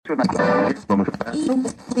Howdy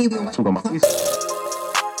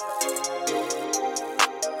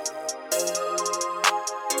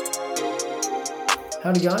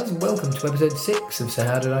guys, and welcome to episode 6 of So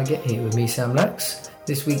How Did I Get Here with me, Sam Lax.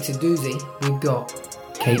 This week's a doozy, we've got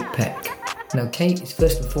Kate Peck. Now Kate is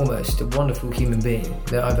first and foremost a wonderful human being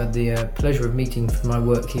that I've had the pleasure of meeting for my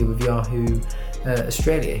work here with Yahoo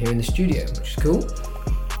Australia here in the studio, which is cool.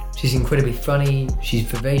 She's incredibly funny, she's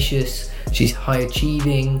vivacious, she's high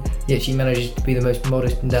achieving, yet she manages to be the most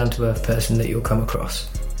modest and down-to-earth person that you'll come across.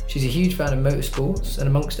 She's a huge fan of motorsports and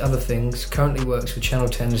amongst other things currently works for Channel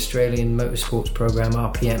 10 Australian motorsports programme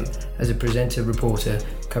RPM as a presenter reporter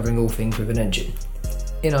covering all things with an engine.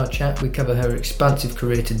 In our chat we cover her expansive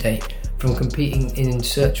career to date, from competing in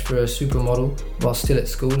Search for a Supermodel while still at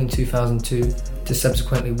school in 2002 to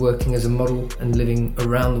subsequently working as a model and living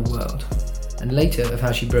around the world, and later of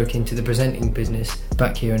how she broke into the presenting business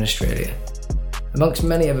back here in Australia. Amongst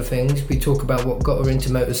many other things, we talk about what got her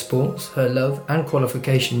into motorsports, her love and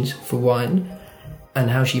qualifications for wine,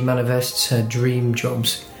 and how she manifests her dream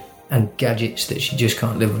jobs and gadgets that she just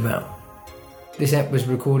can't live without. This ep was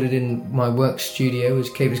recorded in my work studio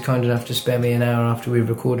as Kate was kind enough to spare me an hour after we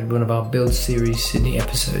recorded one of our Build Series Sydney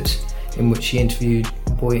episodes in which she interviewed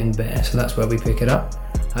Boy and Bear, so that's where we pick it up.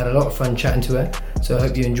 I had a lot of fun chatting to her, so I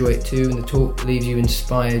hope you enjoy it too and the talk leaves you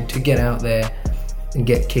inspired to get out there and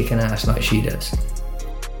get kicking ass like she does.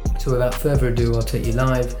 So without further ado, I'll take you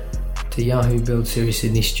live to Yahoo Build Series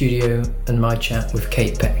Sydney studio and my chat with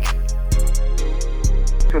Kate Peck.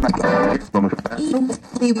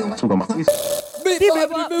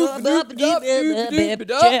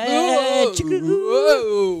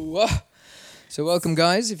 So welcome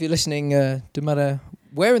guys, if you're listening no matter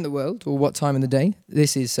where in the world or what time in the day,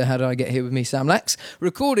 this is So How Did I Get Here with me, Sam Lax,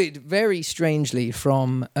 recorded very strangely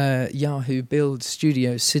from Yahoo Build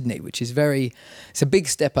Studio Sydney, which is it's a big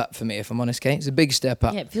step up for me, if I'm honest, Kate. It's a big step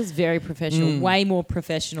up. Yeah, it feels very professional, way more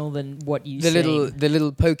professional than what you see. The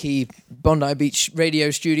little pokey Bondi Beach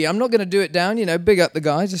radio studio. I'm not going to do it down, big up the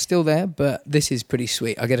guys, are still there, but this is pretty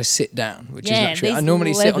sweet. I get to sit down, which is luxury. I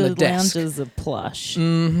normally sit on the desk. Lounges are plush.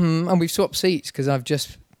 And we've swapped seats because I've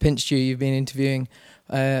just pinched you. You've been interviewing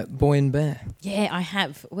Boy and Bear. Yeah, I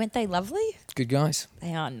have. Weren't they lovely? Good guys.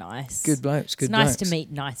 They are nice. Good blokes. It's nice to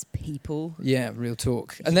meet nice people. Yeah, real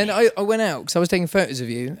talk. And then I went out because I was taking photos of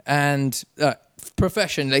you and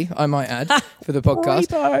professionally, I might add, for the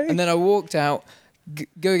podcast. And then I walked out,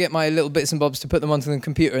 go get my little bits and bobs to put them onto the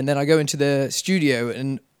computer, and then I go into the studio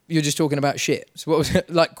and you're just talking about shit. So what was it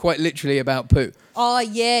like? Quite literally about poo. Oh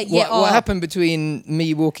yeah, yeah. What happened between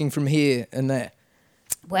me walking from here and there?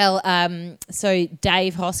 Well, so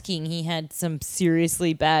Dave Hosking, he had some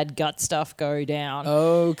seriously bad gut stuff go down.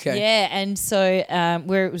 Okay. Yeah, and so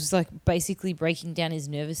where it was like basically breaking down his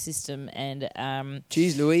nervous system and...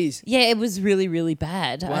 Jeez Louise. Yeah, it was really, really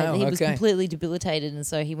bad. Wow, he was completely debilitated, and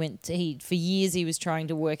so for years he was trying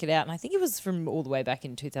to work it out, and I think it was from all the way back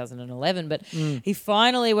in 2011, but he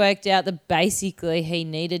finally worked out that basically he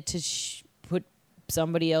needed to put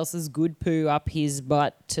somebody else's good poo up his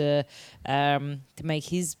butt to make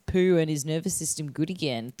his poo and his nervous system good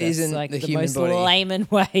again. That's Isn't like the most body layman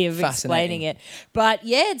way of explaining it. But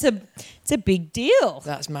yeah, it's a big deal.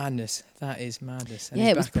 That's madness. That is madness. And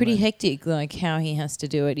yeah, it was pretty hectic, like how he has to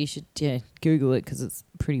do it. You should Google it because it's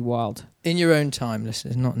pretty wild. In your own time,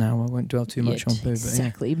 listeners, not now. I won't dwell too much on poo.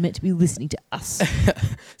 Exactly. But You're meant to be listening to us.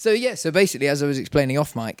 So basically, as I was explaining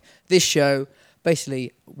off mic, this show...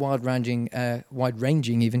 basically wide-ranging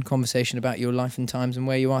even conversation about your life and times and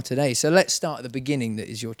where you are today. So let's start at the beginning, that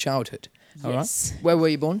is your childhood. Yes. All right? Where were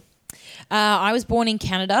you born? I was born in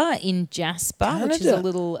Canada, in Jasper, which is a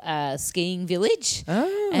little skiing village.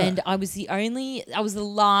 And I was the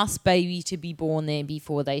last baby to be born there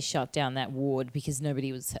before they shut down that ward because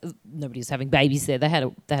nobody was having babies there. They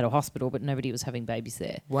had a hospital, but nobody was having babies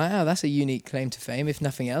there. Wow, that's a unique claim to fame, if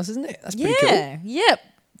nothing else, isn't it? That's pretty cool. Yep.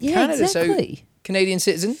 Yeah, Canada, exactly. So Canadian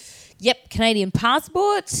citizen? Yep, Canadian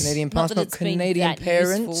passport. Canadian passport, Canadian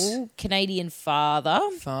parents. Useful. Canadian father.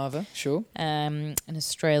 Father, sure. An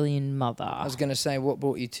Australian mother. I was going to say, what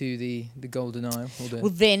brought you to the Golden Isle? Well,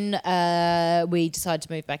 then we decided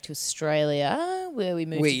to move back to Australia, where we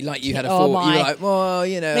moved. You had a thought. You were like, well,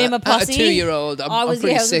 me and my pussy, at a 2-year-old, I'm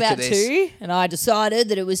pretty sick of this. I was about 2, and I decided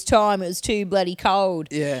that it was time. It was too bloody cold.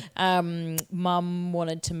 Yeah. Mum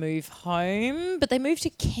wanted to move home, but they moved to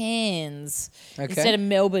Cairns Okay. instead of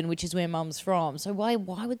Melbourne, which is where Mum's from. So why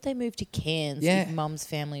would they move to Cairns if Mum's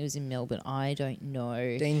family was in Melbourne? I don't know.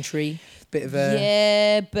 Daintree, bit of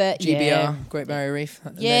a GBR, Great Barrier Reef.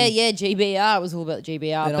 GBR. It was all about the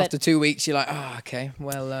GBR. Then after 2 weeks, you're like, okay,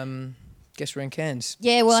 well, Guess we're in Cairns.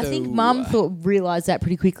 Yeah, well, I So, think Mum realised that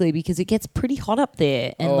pretty quickly because it gets pretty hot up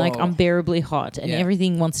there and like Oh. unbearably hot, and Yeah.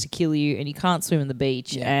 everything wants to kill you, and you can't swim on the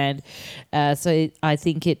beach. Yeah. And so I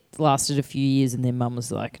think it lasted a few years, and then Mum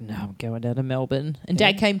was like, "No, I'm going down to Melbourne." And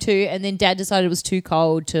Dad came too, and then Dad decided it was too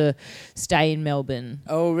cold to stay in Melbourne.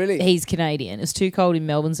 Oh, really? He's Canadian. It was too cold in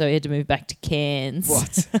Melbourne, so he had to move back to Cairns.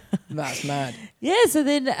 What? That's mad. Yeah, so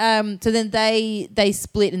then they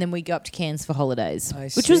split, and then we go up to Cairns for holidays, I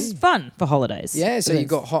which was see. fun for holidays. Yeah, so you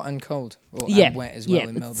Because- got hot and cold. Or, yeah, and wet as well yeah, in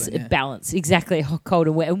it's Melbourne. a Yeah, balance, exactly. Hot, cold,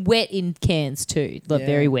 and wet in Cairns too. Like Yeah.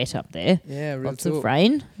 very wet up there. yeah, real Lots talk. of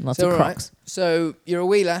rain, lots So, of all right. crocs. So you're a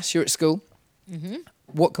wee lass, you're at school. Mm-hmm.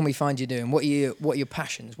 What can we find you doing? What are your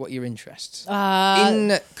passions? What are your interests? Uh,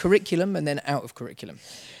 In curriculum and then out of curriculum.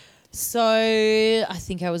 So I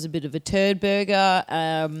think I was a bit of a turd burger.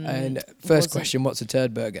 And first wasn't- question, what's a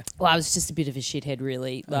turd burger? Well, I was just a bit of a shithead,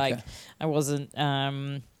 really. Like Okay. I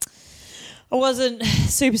wasn't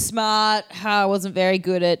super smart. I wasn't very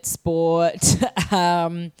good at sport.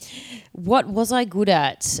 What was I good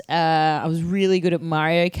at? I was really good at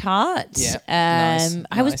Mario Kart. Yeah,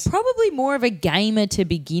 I was nice. probably more of a gamer to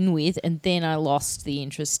begin with, and then I lost the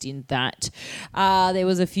interest in that. There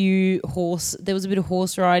was a bit of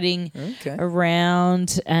horse riding Okay.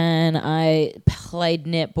 around, and I played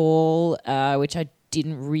netball, which I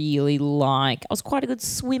didn't really like. I was quite a good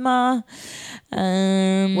swimmer.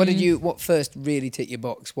 What first really ticked your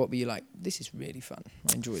box? What were you like, this is really fun.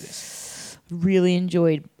 I enjoy this. Really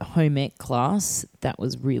enjoyed home ec class. That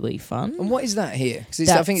was really fun. And what is that here? Because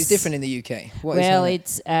I think it's That's- different in the UK. What is Well, home ec?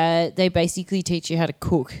 it's they basically teach you how to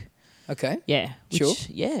cook. Okay. Yeah. Sure.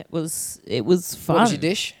 Yeah, it was fun. What was your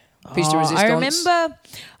dish? Piece de resistance? I remember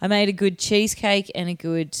I made a good cheesecake and a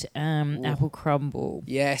good apple crumble.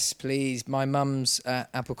 Yes, please. My mum's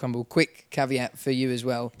apple crumble. Quick caveat for you as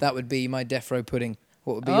well. That would be my defro pudding.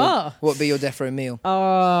 What would be your defro meal?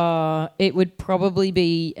 It would probably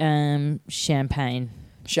be champagne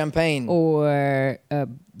Champagne. or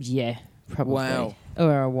probably. Wow.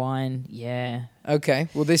 Or a wine, yeah. Okay.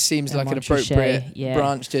 Well, this seems A like an Montrachet, appropriate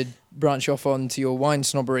yeah. branch off onto your wine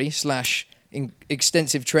snobbery /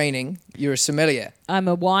 extensive training. You're a sommelier. I'm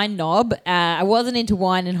a wine knob. I wasn't into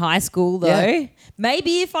wine in high school though. Yeah.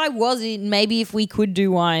 Maybe if we could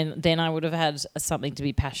do wine, then I would have had something to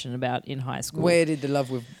be passionate about in high school. Where did the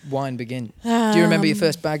love with wine begin? Do you remember your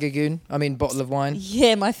first bottle of wine?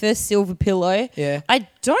 Yeah, my first silver pillow. Yeah. I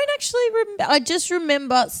don't actually remember. I just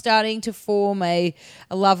remember starting to form a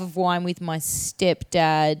love of wine with my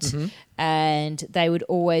stepdad, Mm-hmm. and they would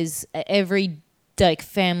always every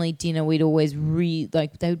family dinner we'd always they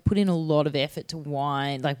would put in a lot of effort to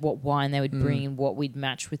wine, like what wine they would bring and what we'd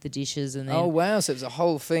match with the dishes, and then Oh wow! So it was a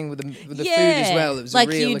whole thing with the food as well. It was a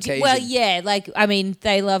real occasion. Well, yeah,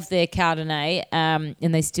 they love their Chardonnay, and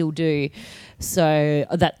they still do. So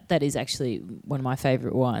that is actually one of my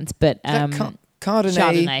favourite wines. But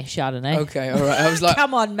Chardonnay. Chardonnay. Okay, all right. I was like,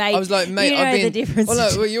 Come on, mate. I was like, mate, you know I've been. the difference.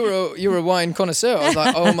 Well, you're a wine connoisseur. I was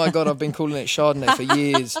like, oh my god, I've been calling it Chardonnay for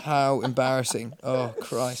years. How embarrassing! Oh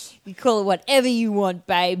Christ. You call it whatever you want,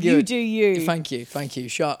 babe. You Good. do you. Thank you.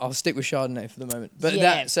 I'll stick with Chardonnay for the moment. But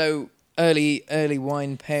Yeah. early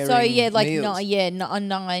wine pairing. So yeah, meals.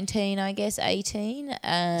 19, I guess 18.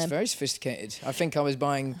 It's very sophisticated. I think I was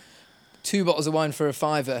buying 2 bottles of wine for a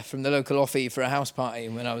 £5 from the local offie for a house party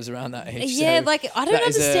when I was around that age. Yeah, So I don't that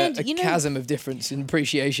is understand. a chasm of difference in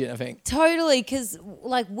appreciation, I think. Totally, because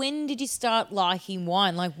when did you start liking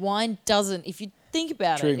wine? Like wine doesn't, if you think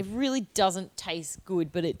about True. it really doesn't taste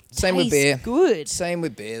good, but it Same tastes with beer. good. Same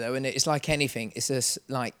with beer, though, and it's like anything. It's just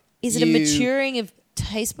like Is it a maturing of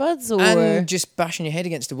taste buds or? and just bashing your head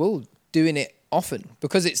against the wall, doing it often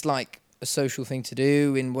because it's like a social thing to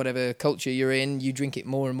do in whatever culture you're in. You drink it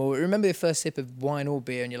more and more. Remember the first sip of wine or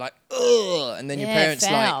beer, and you're like, ugh, and then your Yeah, parents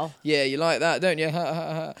foul. like, yeah, you like that, don't you? Ha,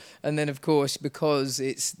 ha, ha. And then of course, because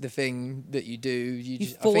it's the thing that you do, you you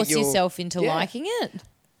just I think force you're- yourself into yeah. liking it.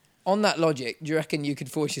 On that logic, do you reckon you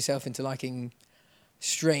could force yourself into liking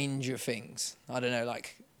stranger things? I don't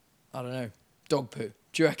know, dog poo.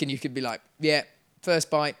 Do you reckon you could be like, yeah, first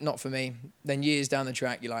bite, not for me. Then years down the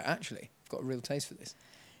track, you're like, actually, I've got a real taste for this.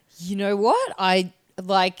 You know what? I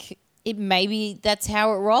like it. Maybe that's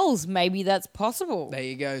how it rolls. Maybe that's possible. There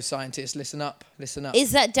you go, scientists. Listen up.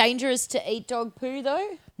 Is that dangerous to eat dog poo though?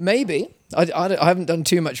 Maybe. I haven't done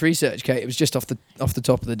too much research, Kate. It was just off the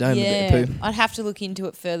top of the dome, a bit of poo. I'd have to look into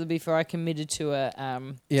it further before I committed to a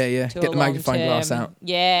Yeah. to Get a the magnifying glass long-term- out.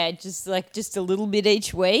 Yeah, just a little bit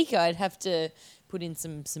each week. I'd have to put in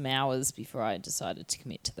some hours before I decided to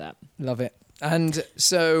commit to that. Love it. And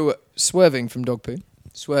so, swerving from dog poo,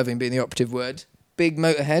 swerving being the operative word, big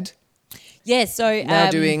motorhead. Yeah, so Now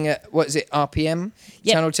doing, what is it, RPM?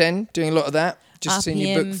 Yep. Channel 10, doing a lot of that. Just seen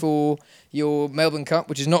you book RPM. for your Melbourne Cup,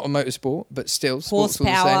 which is not a motorsport, but still, sports all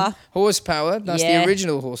the Horsepower. same. Horsepower, that's Yeah. the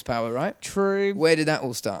original Horsepower, right? True. Where did that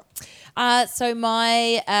all start? So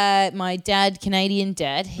my dad, Canadian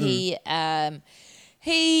dad, he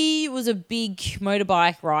was a big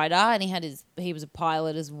motorbike rider, and he was a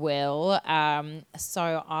pilot as well.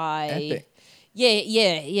 Epic.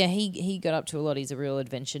 He got up to a lot. He's a real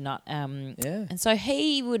adventure nut. And so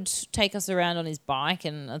he would take us around on his bike,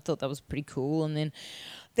 and I thought that was pretty cool. And then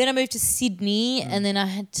I moved to Sydney, and then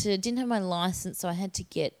I didn't have my license, so I had to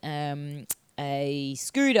get a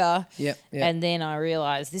scooter. Yep. And then I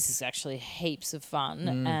realised this is actually heaps of fun.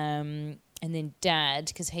 And then Dad,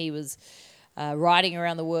 because he was riding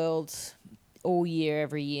around the world all year,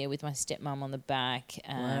 every year with my stepmom on the back.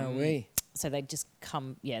 Wowee. So they'd just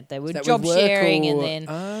come, they were that job with work sharing, or- and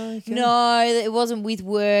then Okay. no, it wasn't with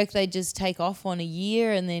work. They'd just take off on a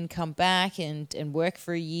year and then come back and work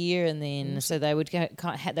for a year, and then so they would go.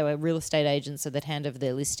 They were real estate agents, so they'd hand over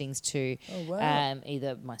their listings to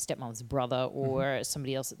either my stepmom's brother or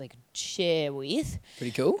somebody else that they could share with.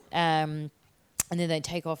 Pretty cool. And then they'd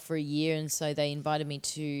take off for a year, and so they invited me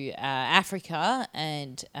to Africa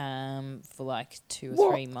and for like 2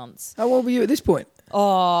 or 3 months. How old were you at this point?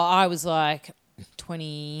 Oh, I was like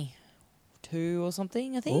 22 or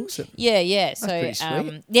something, I think. Awesome. Yeah. So pretty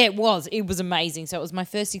sweet. it was amazing. So it was my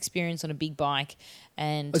first experience on a big bike,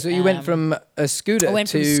 and So you went from a scooter I went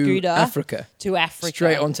from to scooter Africa. to Africa.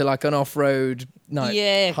 Straight onto like an off-road,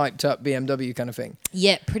 Yeah. hyped up BMW kind of thing.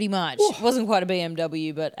 Yeah, pretty much. It wasn't quite a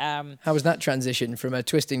BMW, but How was that transition from a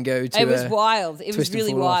twist and go to it was wild. It was twist and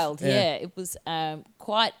really fall off? wild. Yeah. Yeah, it was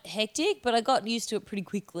quite hectic, but I got used to it pretty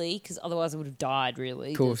quickly because otherwise I would have died,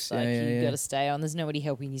 really. Of course, Just, like, yeah. you got to stay on. There's nobody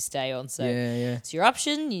helping you stay on. So Yeah. it's your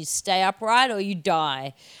option. You stay upright or you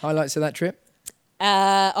die. Highlights of that trip?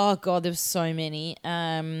 Oh God, there were so many.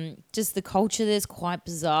 Just the culture there's quite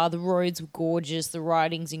bizarre. The roads were gorgeous. The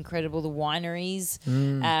riding's incredible. The wineries.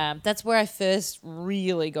 That's where I first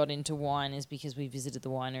really got into wine, is because we visited the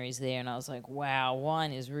wineries there, and I was like, wow,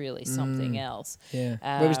 wine is really something else. Yeah.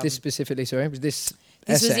 Where was this specifically? Sorry, was this?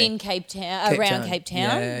 This was SA? in Cape Town, Cape around Town. Cape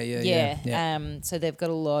Town. Yeah. So they've got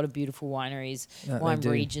a lot of beautiful wineries, That they wine do.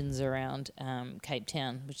 regions around Cape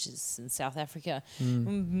Town, which is in South Africa.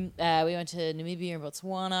 Hmm. We went to Namibia and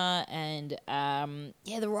Botswana, and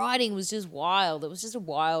the riding was just wild. It was just a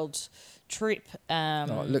wild trip.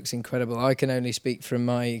 Oh, it looks incredible. I can only speak from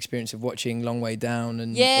my experience of watching Long Way Down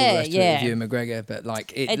and all Yeah, the rest of it yeah. with Ewan McGregor, but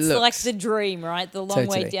like It's looks like the dream, right? The long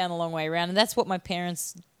way Totally. down, the long way around, and that's what my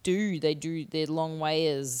parents do. They do their long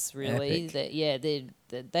wayers, really. Epic.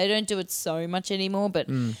 They don't do it so much anymore, but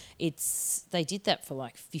Hmm. they did that for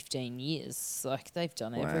like 15 years. Like they've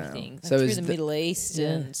done Wow. everything. Like So through is the the- Middle East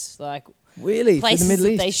and like really for places the Middle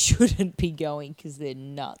that East. they shouldn't be going because they're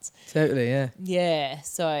nuts. Totally, yeah. Yeah,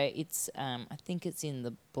 so it's I think it's in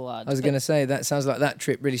the blood. I was But- going to say that sounds like that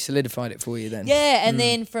trip really solidified it for you then. Yeah, and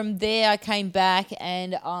then from there I came back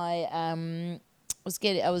and I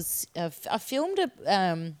filmed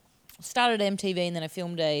started MTV, and then I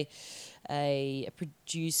filmed I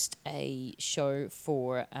produced a show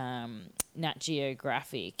for Nat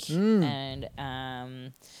Geographic, and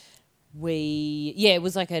it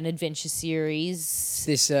was like an adventure series.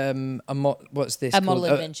 This what's this? A called? model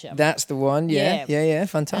adventure. That's the one. Yeah.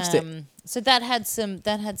 Fantastic. So that had some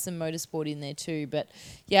motorsport in there too, but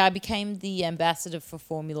yeah, I became the ambassador for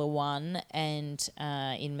Formula One and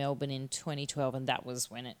in Melbourne in 2012, and that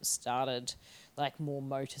was when it started, like more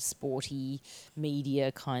motorsporty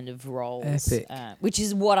media kind of roles, Epic. which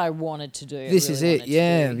is what I wanted to do. I This really is it. wanted to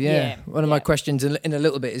Yeah, do. yeah. One of my questions in a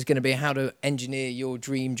little bit is going to be how to engineer your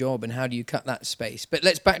dream job and how do you cut that space. But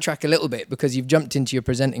let's backtrack a little bit because you've jumped into your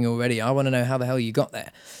presenting already. I want to know how the hell you got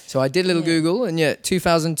there. So I did a little Google, and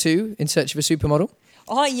 2002, In Search of a Supermodel.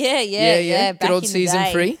 Oh yeah. Good Back old in the season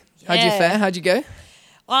day. 3. How'd you Yeah. fare? How'd you go?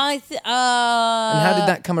 And And how did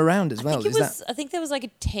that come around as well? I think there was like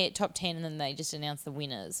a top 10, and then they just announced the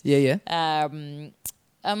winners. Yeah.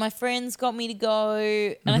 My friends got me to go,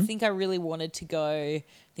 and I think I really wanted to go. I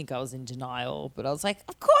think I was in denial, but I was like,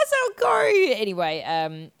 of course I'll go.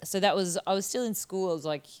 Anyway, so I was still in school. I was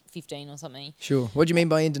like 15 or something. Sure. What do you mean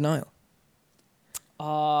by in denial?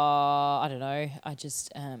 I don't know. I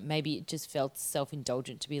just, maybe it just felt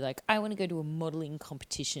self-indulgent to be like, I want to go to a modelling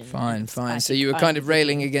competition. Fine. I So think you were I'm kind of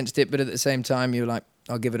railing thinking- against it, but at the same time you were like,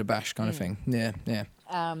 I'll give it a bash kind of thing. Yeah.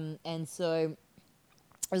 And so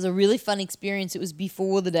it was a really fun experience. It was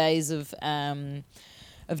before the days of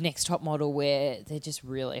Next Top Model, where they're just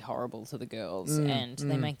really horrible to the girls and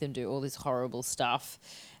they make them do all this horrible stuff.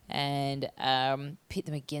 and pit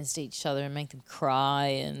them against each other and make them cry.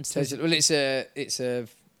 And So it's a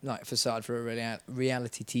like facade for a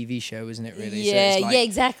reality TV show, isn't it? Really? Yeah, so it's like, yeah,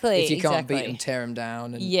 exactly. If you can't exactly. beat them, tear them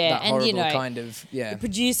down, and Yeah, that and, horrible you know, kind of the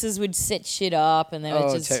producers would set shit up, and they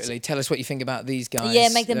would just totally. Tell us what you think about these guys. Yeah,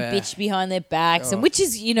 make them bitch behind their backs, and which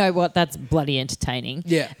is, you know what, that's bloody entertaining.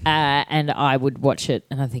 Yeah. And I would watch it,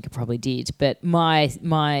 and I think I probably did. But my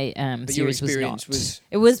But your series was experience not. was.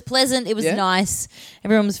 It was pleasant. It was Yeah? nice.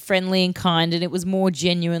 Everyone was friendly and kind, and it was more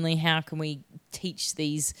genuinely how can we teach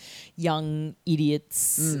these young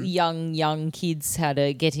idiots, young kids how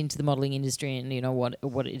to get into the modelling industry, and you know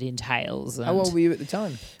what it entails. And How old were you at the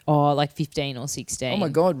time? like 15 or 16. Oh my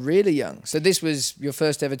God, really young. So this was your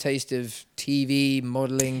first ever taste of TV,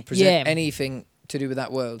 modelling, Yeah. anything to do with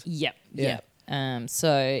that world. Yep. Yeah. Yep.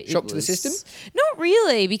 So Shock to the system? Not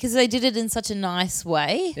really, because they did it in such a nice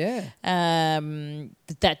way. Yeah.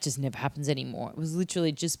 That just never happens anymore. It was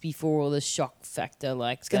literally just before all the shock factor.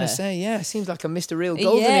 Like, I was going to say, it seems like I missed a real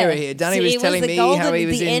golden era here. Danny See, was it was telling the me golden- how he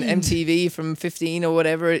was the in end. MTV from 15 or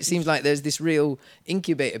whatever. It seems like there's this real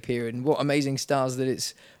incubator period, and what amazing stars that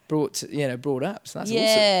it's brought up. So that's awesome.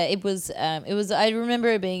 Yeah, it was. I remember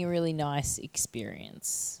it being a really nice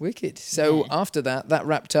experience. Wicked. So after that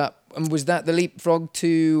wrapped up. And was that the leapfrog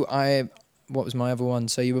to what was my other one?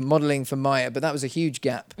 So you were modelling for Maya, but that was a huge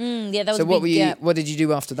gap. Yeah, that was So a big gap. what did you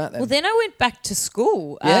do after that then? Well, then I went back to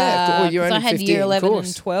school. Yeah, well, you're 'cause I only had 15, year of 11 course.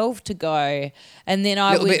 and 12 to go, and then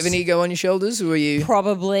I little was bit of an ego on your shoulders, or were you?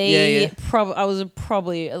 probably. Yeah. I was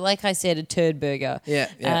probably, like I said, a turd burger. Yeah.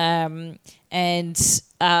 And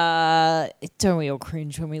don't we all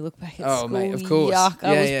cringe when we look back at school? Mate, of course. Yuck!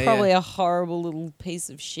 I Yeah, was probably a horrible little piece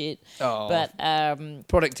of shit. Oh, But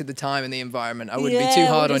product of the time and the environment. I wouldn't yeah, be too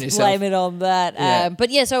hard we'll on just yourself. Blame it on that. Yeah. But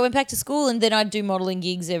yeah, so I went back to school, and then I'd do modelling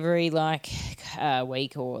gigs every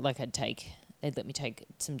week, or like they'd let me take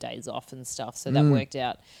some days off and stuff. So that worked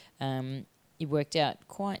out. It worked out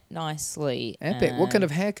quite nicely. Epic. What kind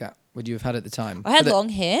of haircut would you have had at the time? I had long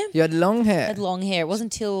hair. You had long hair. I had long hair. It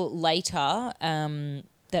wasn't until later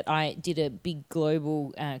that I did a big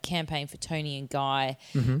global campaign for Tony and Guy,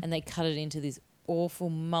 and they cut it into this awful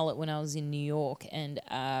mullet when I was in New York, and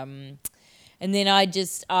then I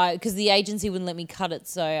just because the agency wouldn't let me cut it,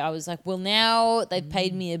 so I was like, well, now they've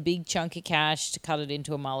paid me a big chunk of cash to cut it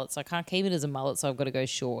into a mullet, so I can't keep it as a mullet, so I've got to go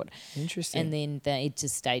short. Interesting. And then it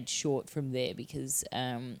just stayed short from there because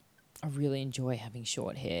I really enjoy having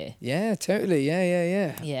short hair. Yeah, totally.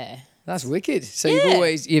 Yeah. Yeah. That's wicked. So Yeah.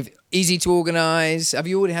 you've easy to organise. Have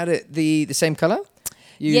you already had it the same colour?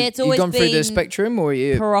 Yeah, it's always You've gone through the been spectrum, or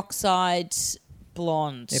you? Peroxide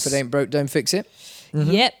blonde. If it ain't broke, don't fix it.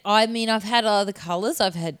 Yep. I mean, I've had other colours.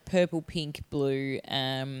 I've had purple, pink, blue,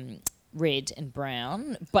 red and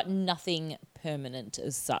brown, but nothing permanent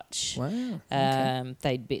as such. Wow.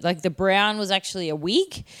 They'd be like the brown was actually a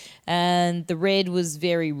wig, and the red was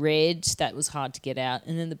very red. That was hard to get out,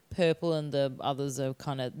 and then the purple and the others are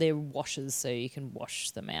they're washes, so you can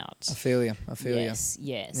wash them out. I feel you. Yes.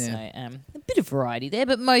 Yeah. So a bit of variety there,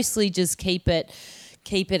 but mostly just keep it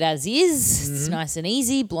as is. It's nice and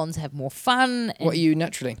easy. Blondes have more fun. What are you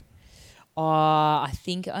naturally? I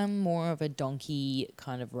think I'm more of a donkey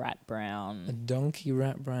kind of rat A brown. donkey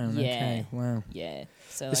rat brown. Yeah. Okay. Wow. Yeah.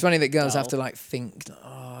 So It's like funny that girls have dull. to like think.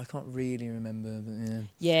 Oh, I can't really remember. But yeah.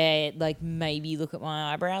 Yeah, like maybe look at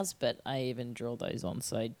my eyebrows, but I even draw those on,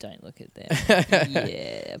 so don't look at them.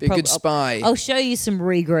 Yeah. Be a good spy. I'll show you some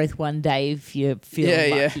regrowth one day if you feel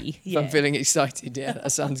lucky. If I'm feeling excited, yeah,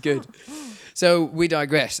 that sounds good. So we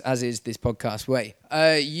digress, as is this podcast way.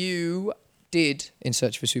 You did In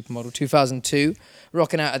Search for Supermodel 2002,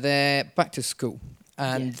 rocking out of there, back to school.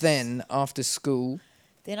 And then after school...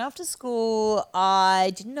 Then after school,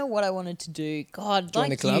 I didn't know what I wanted to do. God, Join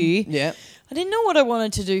like the club. you, Yeah. I didn't know what I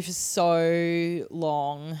wanted to do for so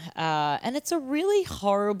long. And it's a really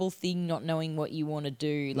horrible thing not knowing what you want to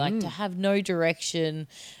do, like to have no direction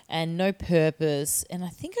and no purpose. And I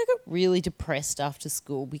think I got really depressed after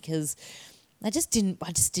school because I just didn't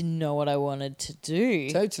know what I wanted to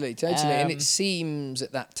do. Totally. And it seems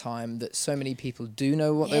at that time that so many people do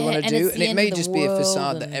know what they Yeah, want to and do. it's And the it end may of the just be a world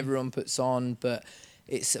facade that and- everyone puts on, but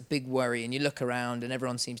it's a big worry. And you look around and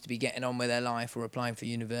everyone seems to be getting on with their life or applying for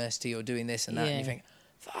university or doing this and that. And you Yeah. think,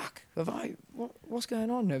 fuck, what's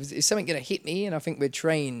going on? Is something going to hit me? And I think we're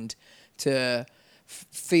trained to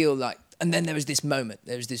feel like, and then there was this moment,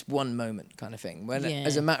 there was this one moment kind of thing. When, Yeah.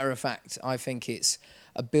 as a matter of fact, I think it's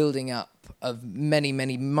a building up of many,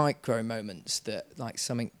 many micro moments that like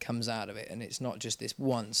something comes out of it, and it's not just this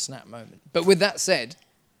one snap moment. But with that said,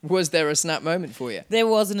 Was there a snap moment for you? There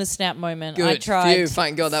wasn't a snap moment. Good. I tried. Phew,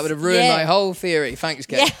 thank God. That would have ruined my whole theory. Thanks,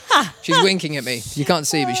 Kate. Yeah. She's winking at me. You can't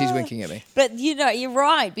see, but she's winking at me. But, you're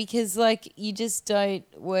right, because, you just don't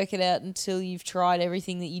work it out until you've tried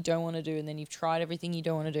everything that you don't want to do, and then you've tried everything you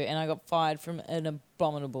don't want to do. And I got fired from an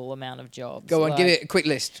abominable amount of jobs. Go on, give it a quick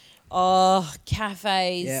list. Oh,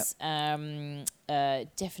 cafes,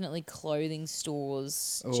 definitely clothing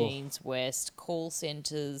stores, Jeans West, call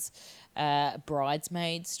centres,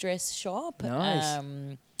 bridesmaids dress shop, Nice.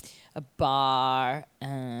 a bar.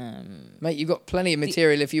 Mate, you got plenty of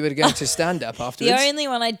material if you were going to stand up afterwards. The only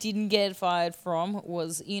one I didn't get fired from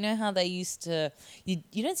was, how they used to,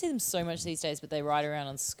 you don't see them so much these days, but they ride around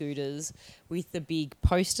on scooters with the big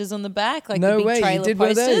posters on the back, like No the big way, you trailer did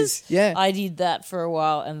one of posters. those? Yeah. I did that for a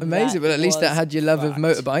while. And Amazing, but at least that had your love of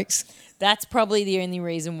motorbikes. That's probably the only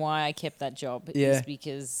reason why I kept that job, Yeah. is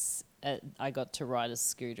because I got to ride a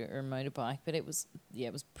scooter or a motorbike, but it was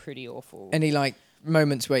pretty awful. Any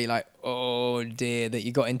moments where you're like, oh dear, that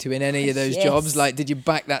you got into in any of those Yes. jobs? Like, did you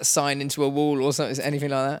back that sign into a wall or something,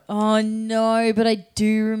 anything like that? Oh no, but I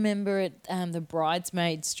do remember it. The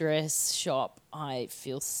bridesmaids dress shop. I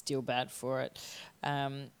feel still bad for it.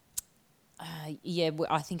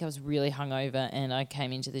 I think I was really hungover, and I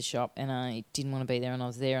came into the shop and I didn't want to be there, and I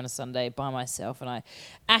was there on a Sunday by myself, and I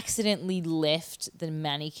accidentally left the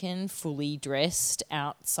mannequin fully dressed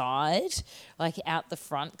outside, out the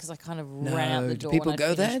front, because I kind of ran out the do door people when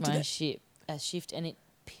go I there? finished Do my they- shift, and it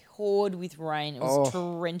poured with rain. It was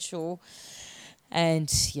torrential.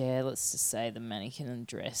 And let's just say the mannequin and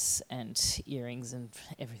dress and earrings and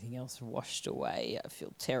everything else washed away. I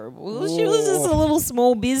feel terrible. She was just a little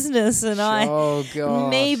small business, and Oh, God.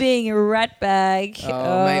 me being a rat bag.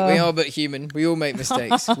 Oh, mate, we are but human. We all make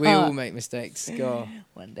mistakes. We all make mistakes. God.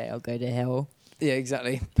 One day I'll go to hell. Yeah,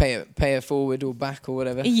 exactly. Pay it forward or back or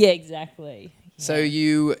whatever. Yeah, exactly. So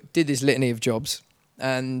you did this litany of jobs,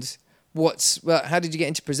 and how did you get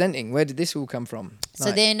into presenting? Where did this all come from?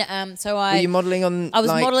 So then, were you modelling on? I was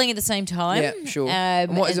modelling at the same time. Yeah, sure.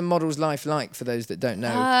 And what is a model's life like for those that don't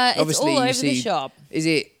know? It's all over the shop. Is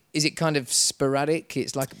it kind of sporadic?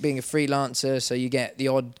 It's like being a freelancer, so you get the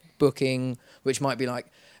odd booking, which might be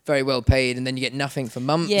very well paid, and then you get nothing for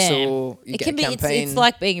months, or you get a campaign. It's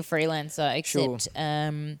like being a freelancer, except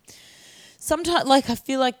sometimes, I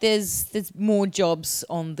feel like there's more jobs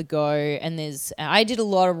on the go, and I did a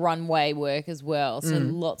lot of runway work as well, so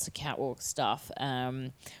lots of catwalk stuff,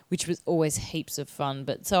 which was always heaps of fun.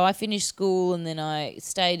 But so I finished school, and then I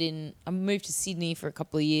moved to Sydney for a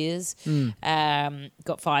couple of years,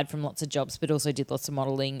 got fired from lots of jobs, but also did lots of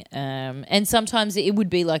modelling, and sometimes it would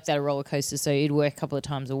be like that, a roller coaster. So you'd work a couple of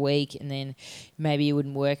times a week, and then maybe you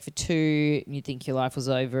wouldn't work for 2, and you'd think your life was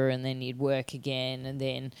over, and then you'd work again,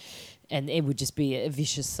 and it would just be a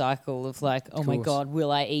vicious cycle of oh my God,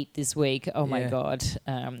 will I eat this week? Oh my God.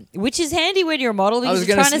 Which is handy when you're a model, because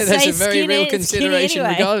you're trying to that's stay a very real consideration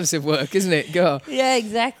anyway. regardless of work, isn't it? Go. Yeah,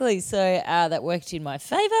 exactly. So that worked in my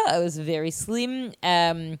favour. I was very slim.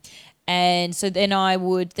 And so then I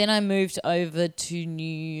moved over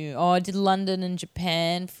to I did London and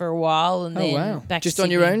Japan for a while, and then back just to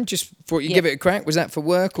on your Sydney. own, just thought you give it a crack. Was that for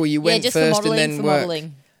work, or you went just first for modelling, and then work?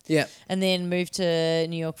 Yeah. And then moved to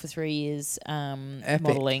New York for 3 years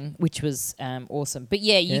modelling, which was awesome. But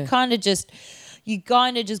you kind of just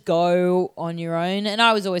go on your own. And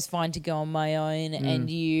I was always fine to go on my own, and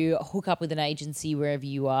you hook up with an agency wherever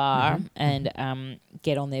you are and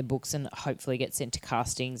get on their books and hopefully get sent to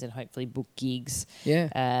castings and hopefully book gigs. Yeah.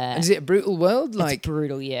 And is it a brutal world? It's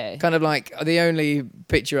brutal, yeah. Kind of the only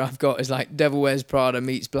picture I've got is Devil Wears Prada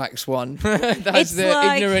meets Black Swan. That's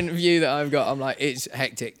the ignorant view that I've got. I'm it's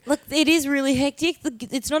hectic. Look, it is really hectic.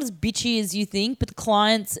 It's not as bitchy as you think, but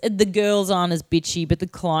the girls aren't as bitchy, but the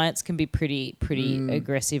clients can be pretty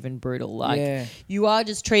aggressive and brutal. You are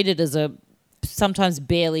just treated as a sometimes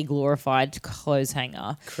barely glorified clothes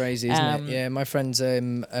hanger. Crazy, isn't it? Yeah, my friend's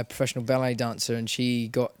a professional ballet dancer, and she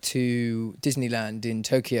got to Disneyland in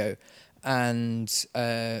Tokyo, and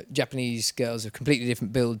Japanese girls are a completely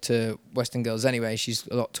different build to Western girls anyway. She's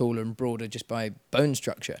a lot taller and broader just by bone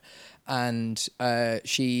structure. And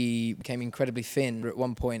she became incredibly thin at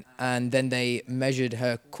one point, and then they measured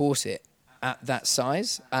her corset at that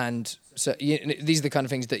size, and so these are the kind of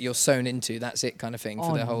things that you're sewn into. That's it, kind of thing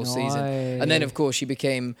for the whole season. And then, of course, she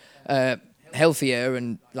became healthier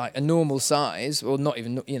and a normal size, or not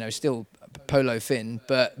even, still polo thin,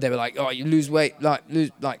 but they were like, oh, you lose weight,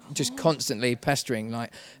 just constantly pestering,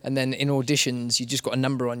 like. And then in auditions, you just got a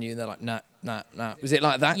number on you. And they're like, nah. Was it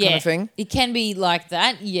like that kind of thing? It can be like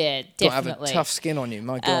that. Yeah, definitely. Got to have a tough skin on you.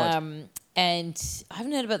 My God. And I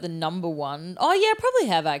haven't heard about the number one. Oh, yeah, I probably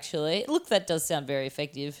have, actually. Look, that does sound very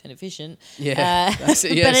effective and efficient. Yeah, that's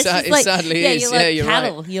it. Yeah, but sadly is. You're like you're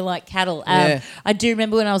cattle. right. You're like cattle. Yeah. I do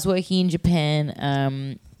remember when I was working in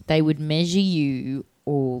Japan, they would measure you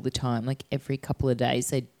all the time, like every couple of days.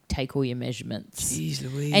 They'd take all your measurements. Jeez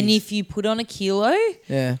Louise. And if you put on a kilo,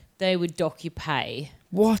 yeah, they would dock your pay.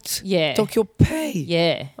 What? Yeah. Dock your pay?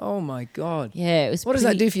 Yeah. Oh, my God. Yeah, it was What does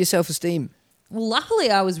that do for your self-esteem? Well, luckily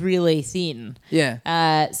I was really thin.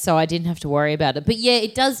 Yeah. So I didn't have to worry about it. But yeah,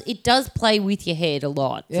 it does play with your head a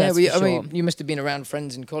lot. Yeah, that's for sure. I mean, you must have been around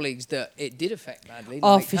friends and colleagues that it did affect badly.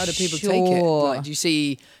 Oh, Like, for how do people sure. take it? Like, do you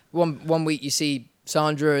see one week you see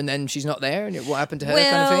Sandra and then she's not there, and what happened to her,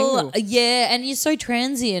 kind of thing? Yeah, and you're so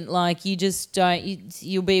transient. Like you just don't.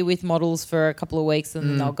 You'll be with models for a couple of weeks and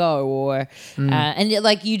then they'll go, or and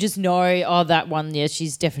like you just know, oh, that one, yeah,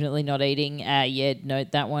 she's definitely not eating. Yeah, no,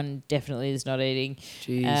 that one definitely is not eating.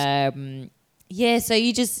 Jeez. Yeah, so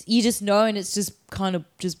you just know, and it's just kind of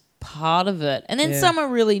just part of it. And then Yeah. some are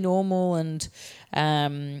really normal and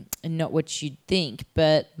not what you'd think.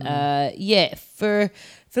 But yeah,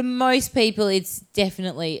 for most people, it's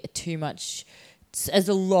definitely too much. There's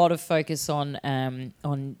a lot of focus on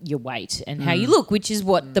your weight and how you look, which is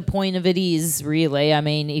what the point of it is, really. I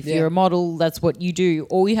mean, if you're a model, that's what you do.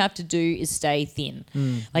 All you have to do is stay thin.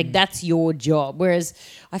 Like that's your job. Whereas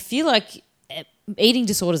I feel like eating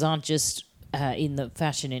disorders aren't just in the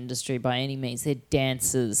fashion industry by any means. They're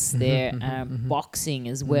dancers, they're boxing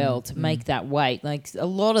as well to make that weight. Like a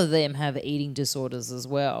lot of them have eating disorders as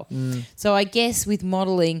well. So I guess with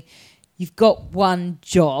modelling, you've got one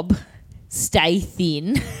job, stay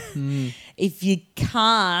thin. If you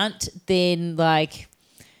can't, then like...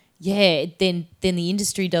 Yeah, then the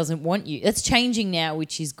industry doesn't want you. That's changing now,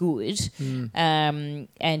 which is good. And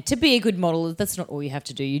to be a good model, that's not all you have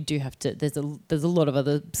to do. You do have to. There's a lot of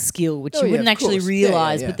other skill which you wouldn't actually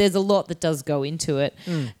realise, but there's a lot that does go into it.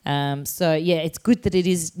 So yeah, it's good that it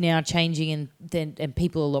is now changing, and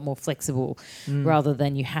people are a lot more flexible, rather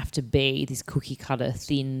than you have to be this cookie cutter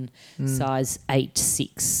thin size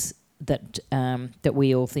 8'6". That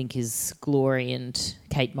we all think is glory and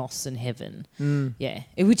Kate Moss and heaven,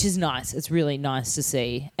 which is nice. It's really nice to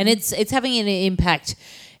see, and it's having an impact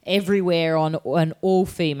everywhere on all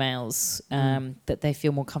females, that they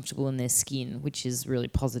feel more comfortable in their skin, which is really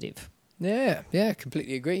positive. Yeah,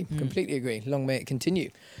 completely agree. Completely agree. Long may it continue.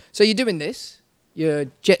 So you're doing this. You're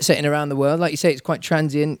jet setting around the world. Like you say, it's quite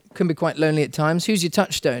transient, can be quite lonely at times. Who's your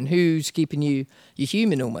touchstone? Who's keeping you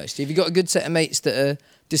human almost? Have you got a good set of mates that are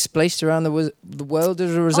displaced around the world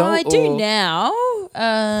as a result? I do now.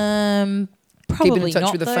 Probably keeping in touch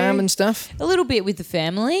not, with the though. fam and stuff? A little bit with the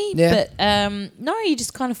family, but no, you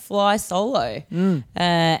just kind of fly solo.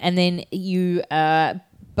 And then you... but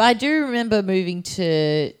I do remember moving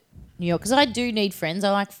to New York because I do need friends. I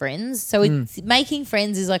like friends. So making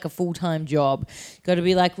friends is like a full-time job. Got to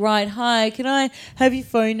be like, right, hi, can I have your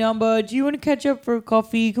phone number? Do you want to catch up for a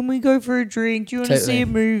coffee? Can we go for a drink? Do you want to see a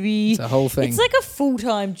movie? It's a whole thing. It's like a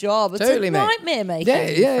full-time job. It's a nightmare making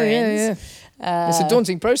friends. Yeah. It's a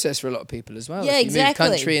daunting process for a lot of people as well. Yeah, if you exactly.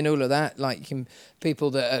 move country and all of that, like people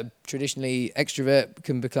that are traditionally extrovert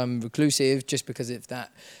can become reclusive just because if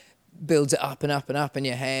that builds it up and up and up in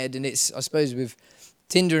your head. And it's, I suppose, with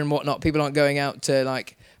Tinder and whatnot, people aren't going out to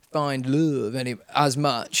like find love as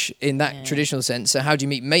much in that traditional sense. So how do you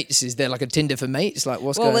meet mates? Is there like a Tinder for mates? Like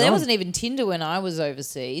what's going on? Well, there wasn't even Tinder when I was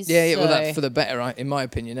overseas. Yeah, well, that's for the better, right? In my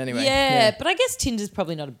opinion, anyway. Yeah, but I guess Tinder's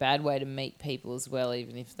probably not a bad way to meet people as well,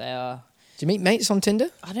 even if they are. Do you meet mates on Tinder?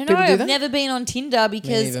 I don't know. I've never been on Tinder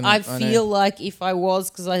because neither, I feel like if I was,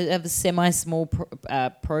 because I have a semi-small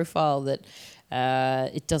profile that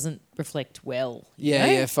it doesn't reflect well.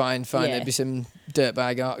 Yeah, fine. Yeah. There'd be some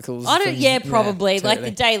dirtbag articles. Probably. Yeah, like totally.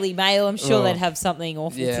 the Daily Mail, I'm sure they'd have something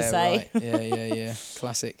awful to say. Right. Yeah.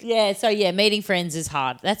 Classic. Yeah, so meeting friends is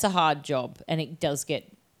hard. That's a hard job and it does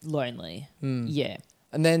get lonely. Yeah.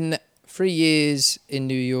 And then 3 years in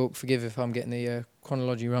New York, forgive if I'm getting the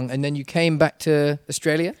chronology wrong, and then you came back to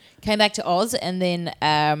Australia? Came back to Oz and then...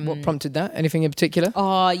 what prompted that? Anything in particular?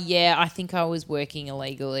 Oh, yeah, I think I was working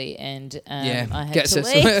illegally and I had to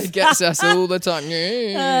leave. Gets us all the time.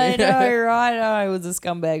 I know, right? I was a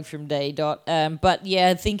scumbag from day dot. But yeah,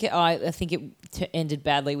 I think it ended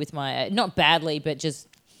badly with my... not badly, but just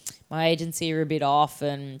my agency were a bit off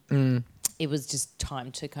and... It was just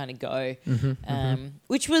time to kind of go,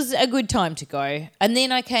 which was a good time to go. And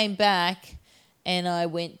then I came back and I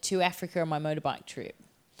went to Africa on my motorbike trip.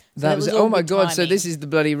 So That was all oh my good god! So timing. this is the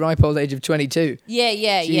bloody ripe old age of 22.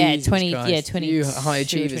 Yeah, Jesus 20, Christ. 20. You high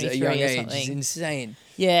achievers at a young or age. something. It's insane.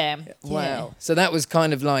 Yeah. Wow. So that was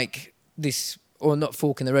kind of like this, or not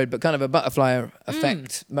fork in the road, but kind of a butterfly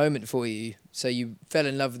effect moment for you. So you fell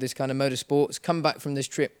in love with this kind of motorsports, come back from this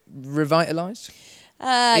trip revitalised?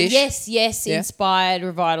 Yes, Yeah. inspired,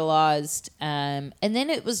 revitalized, and then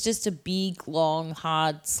it was just a big, long,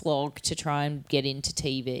 hard slog to try and get into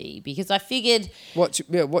TV because I figured, What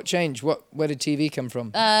changed? Where did TV come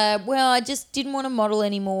from? well, I just didn't want to model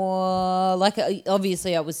anymore. Like,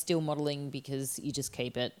 obviously, I was still modeling because you just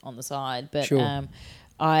keep it on the side, but Sure.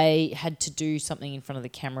 I had to do something in front of the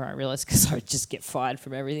camera. I realized because I would just get fired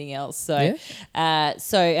from everything else. So,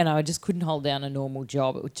 and I just couldn't hold down a normal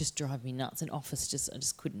job. It would just drive me nuts. An office, I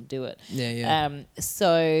just couldn't do it. Yeah.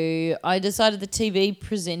 So I decided the TV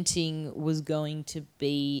presenting was going to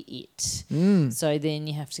be it. So then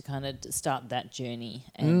you have to kind of start that journey.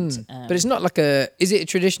 And But it's not like is it a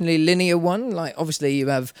traditionally linear one? Like, obviously you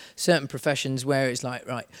have certain professions where it's like,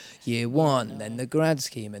 right, year one, then the grad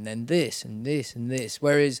scheme, and then this and this and this.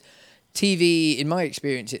 Whereas TV, in my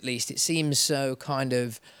experience at least, it seems so kind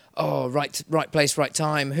of, right place, right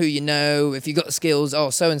time, who you know, if you got the skills,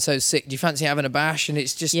 so-and-so's sick, do you fancy having a bash? And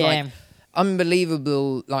it's just like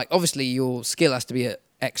unbelievable. Like, obviously your skill has to be at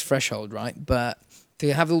X threshold, right? But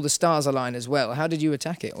to have all the stars align as well, how did you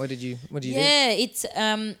attack it? What did you do? Yeah, it's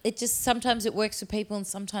it just sometimes it works for people and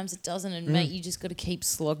sometimes it doesn't. And mate, you just got to keep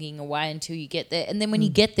slogging away until you get there. And then when you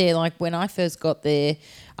get there, like when I first got there,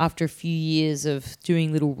 after a few years of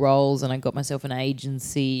doing little roles, and I got myself an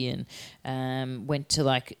agency and went to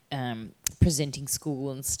like presenting school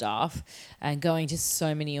and stuff, and going to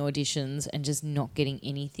so many auditions and just not getting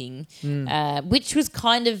anything, which was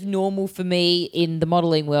kind of normal for me in the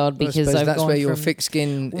modelling world because I suppose I've that's gone where your from thick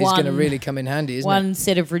skin is going to really come in handy, isn't it? one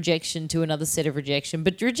set of rejection to another set of rejection,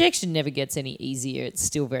 but rejection never gets any easier. It's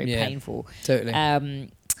still very painful. Totally.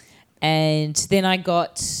 And then I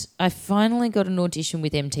finally got an audition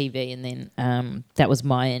with MTV, and then that was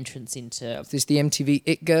my entrance into. Is this the MTV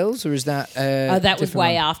It Girls, or is that? That was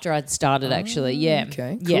way after I'd started, actually. Yeah.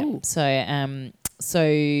 Okay. Yeah. Cool. So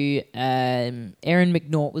Erin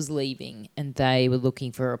McNaught was leaving, and they were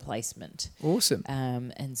looking for a replacement. Awesome.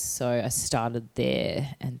 And so I started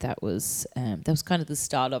there, and that was kind of the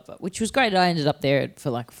start of it, which was great. I ended up there for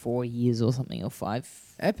like 4 years or something, or 4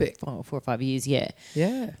 or 5 years. Yeah.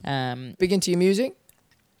 Yeah. Big into your music?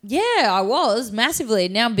 Yeah, I was massively.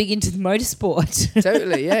 Now I'm big into the motorsport.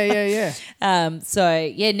 Totally. Yeah.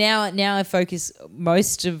 Now I focus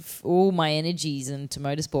most of all my energies into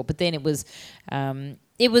motorsport. But then it was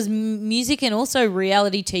music, and also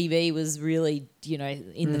reality TV was really,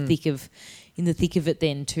 in the thick of it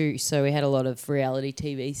then too. So we had a lot of reality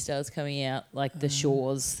TV stars coming out, like the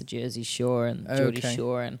Shores, the Jersey Shore and Geordie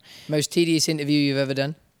Shore. And most tedious interview you've ever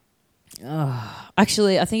done?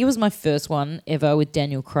 Actually, I think it was my first one ever with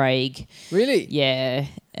Daniel Craig. Really? Yeah.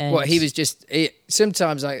 And he was just...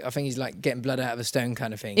 sometimes I think he's like getting blood out of a stone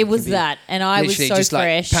kind of thing. It was that. And I was so just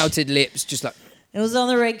fresh. Like pouted lips, just like... It was on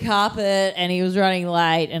the red carpet and he was running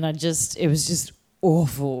late, and it was just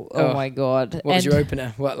awful. Oh my God. What was your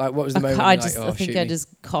opener? What was the moment? I think I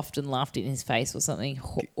just coughed and laughed in his face or something.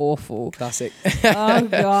 Awful. Classic. Oh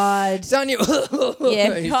God. Daniel.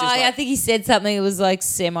 Yeah. I think he said something that was like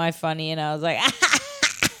semi-funny, and I was like...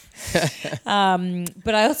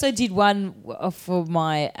 but I also did one for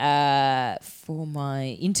my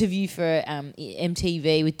interview for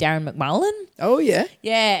MTV with Darren McMullen. Oh yeah.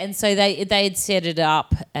 Yeah, and so they had set it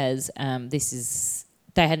up as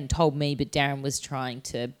they hadn't told me, but Darren was trying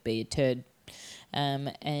to be a turd,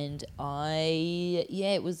 and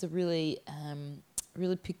it was a really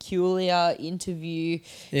peculiar interview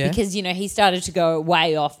because he started to go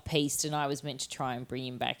way off piste, and I was meant to try and bring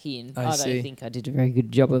him back in. I don't think I did a very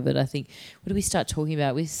good job of it. I think, what did we start talking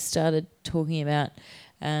about? We started talking about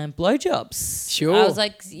blowjobs. Sure. I was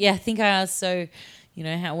like, I think I asked, so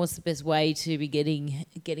what's the best way to be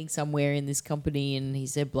getting somewhere in this company? And he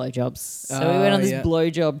said blowjobs. So we went on this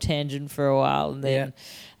blowjob tangent for a while, and then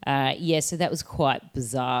so that was quite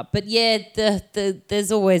bizarre. But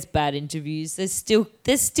there's always bad interviews. There's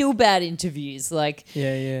still bad interviews. Like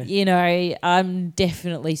I'm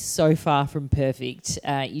definitely so far from perfect.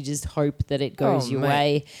 You just hope that it goes your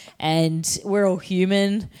way, and we're all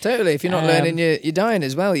human. Totally. If you're not learning, you're dying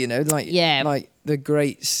as well. Like the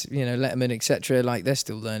greats, Letterman, etc. Like they're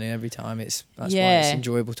still learning every time. That's why it's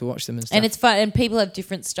enjoyable to watch them and stuff. And it's fun. And people have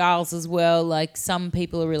different styles as well. Like some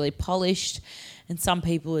people are really polished, and some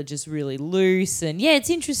people are just really loose. And it's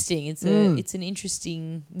interesting. It's an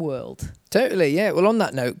interesting world. Totally, yeah. Well, on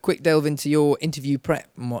that note, quick delve into your interview prep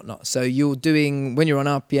and whatnot. So you're doing, when you're on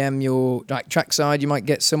RPM, you're like trackside, you might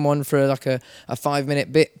get someone for like a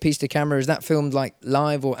 5-minute piece to camera. Is that filmed like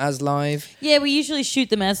live or as live? Yeah, we usually shoot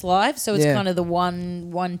them as live, so it's Yeah. kind of the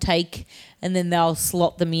one take, and then they'll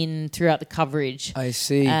slot them in throughout the coverage. I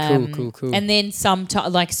see. Cool. And then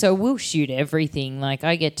sometimes, like, so we'll shoot everything. Like,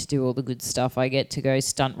 I get to do all the good stuff. I get to go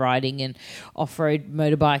stunt riding and off-road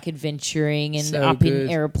motorbike adventuring and So up good. in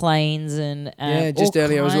airplanes and Yeah, just all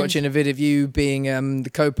earlier I was kinds. watching a vid of you being the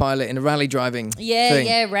co-pilot in a rally driving thing.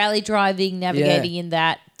 Yeah, rally driving, navigating in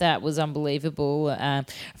that. That was unbelievable. I've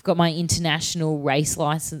got my international race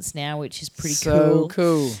license now, which is pretty So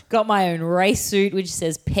cool. Got my own race suit, which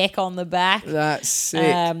says Peck on the back. That's sick.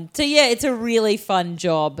 So yeah, it's a really fun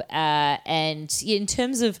job. And yeah, in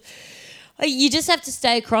terms of, you just have to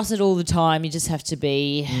stay across it all the time. You just have to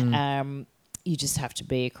be. You just have to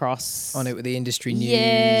be across On it with the industry news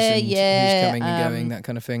Yeah, and yeah, who's coming and going, that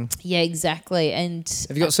kind of thing. Yeah, exactly. And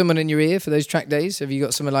Have you got someone in your ear for those track days? Have you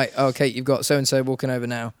got someone like, oh, Kate, you've got so-and-so walking over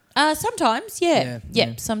now? sometimes, Yeah.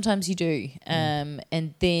 sometimes you do.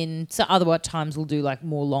 And then so other times we'll do like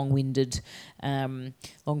more long-winded,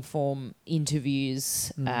 long-form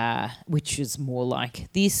interviews, which is more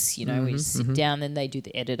like this. You know, we just sit down, then they do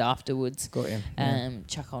the edit afterwards. Got you.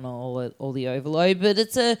 Chuck on all the overload, but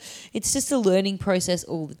it's just a learning process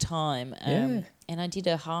all the time. Yeah. And I did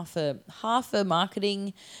a half a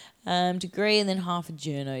marketing degree and then half a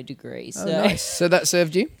journo degree. So. Oh, nice. So that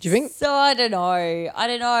served you, do you think? So I don't know.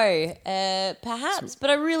 Perhaps, but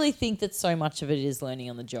I really think that so much of it is learning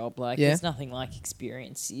on the job. Like, there's nothing like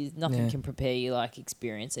experience. Nothing can prepare you like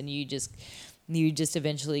experience, and you just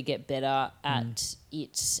eventually get better at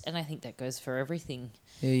it. And I think that goes for everything.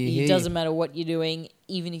 Yeah, It doesn't matter what you're doing,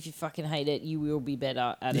 even if you fucking hate it, you will be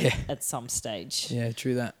better at it at some stage. Yeah,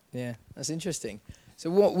 true that. Yeah, that's interesting.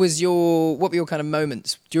 So what were your kind of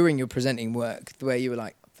moments during your presenting work where you were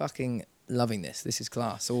like, fucking loving this, this is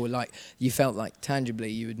class, or like you felt like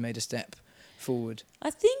tangibly you had made a step forward?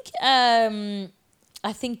 I think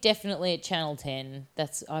definitely at Channel 10.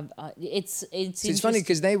 That's it's funny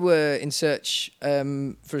because they were in search for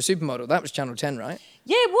a supermodel. That was Channel 10, right?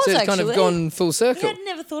 Yeah, it was so it's actually. kind of gone full circle. Yeah, I'd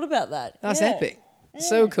never thought about that. That's Yeah. epic.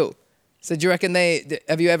 So cool. So do you reckon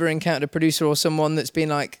have you ever encountered a producer or someone that's been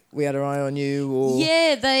like, we had our eye on you? Or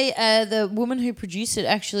Yeah, the woman who produced it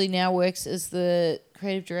actually now works as the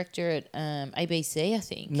creative director at ABC, I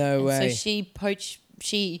think. No way. So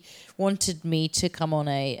she wanted me to come on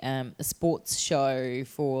a sports show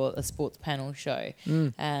for a sports panel show.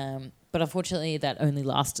 But unfortunately that only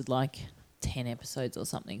lasted like 10 episodes or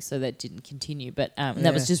something, so that didn't continue. But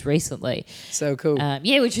that was just recently. So cool.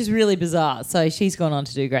 Which is really bizarre. So she's gone on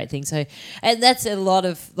to do great things. So, and that's a lot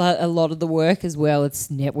of the work as well. It's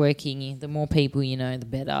networking. The more people you know, the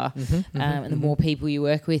better, and the more people you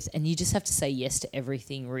work with, and you just have to say yes to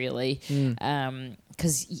everything, really.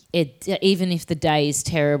 Because even if the day is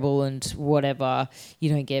terrible and whatever, you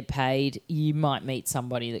don't get paid, you might meet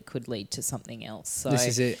somebody that could lead to something else. So this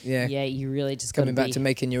is it. Yeah. Yeah, you really just got Coming back to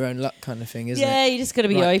making your own luck kind of thing, isn't it? Yeah, you just got to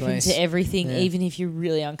be Right open place. to everything, Yeah. even if you're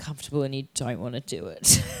really uncomfortable and you don't want to do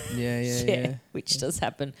it. Yeah. Which does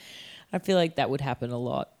happen. I feel like that would happen a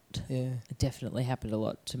lot. Yeah. It definitely happened a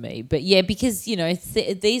lot to me. But yeah, because, you know,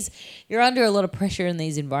 you're under a lot of pressure and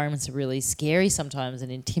these environments are really scary sometimes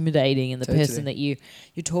and intimidating, and the Totally. person that you're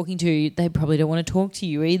talking to, they probably don't want to talk to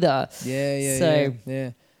you either. Yeah.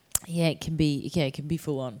 Yeah, it can be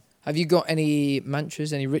full on. Have you got any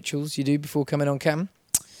mantras, any rituals you do before coming on cam?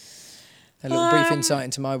 A little brief insight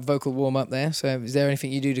into my vocal warm-up there. So is there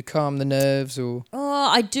anything you do to calm the nerves or... Oh,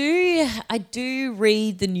 I do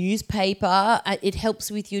read the newspaper. It helps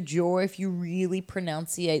with your jaw if you really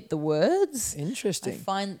pronunciate the words. Interesting. I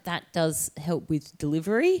find that does help with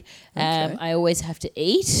delivery. Okay. I always have to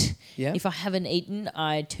eat. Yeah. If I haven't eaten,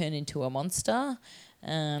 I turn into a monster.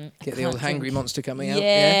 Get the old hangry monster coming out.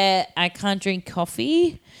 Yeah, I can't drink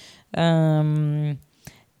coffee. And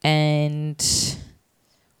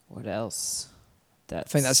what else? I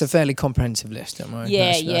think that's a fairly comprehensive list, don't worry.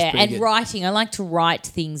 Yeah, That's yeah. pretty And good. writing. I like to write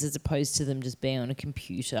things as opposed to them just being on a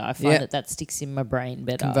computer. I find that sticks in my brain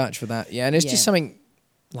better. Can vouch for that. Yeah, and it's Yeah. just something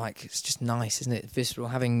like, it's just nice, isn't it? Visceral,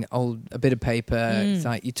 having a bit of paper. Mm. It's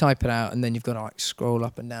like you type it out and then you've got to like scroll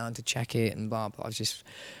up and down to check it and blah blah. It's just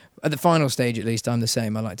at the final stage, at least, I'm the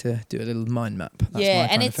same. I like to do a little mind map. That's my and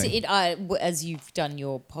kind of thing. as you've done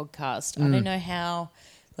your podcast, I don't know how,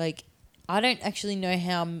 like, I don't actually know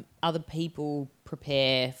how other people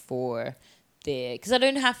prepare for there because I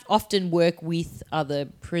don't have often work with other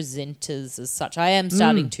presenters as such. I am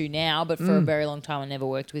starting to now, but for a very long time I never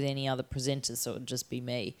worked with any other presenters, so it would just be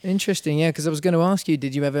me. Interesting, yeah, because I was going to ask you,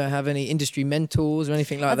 did you ever have any industry mentors or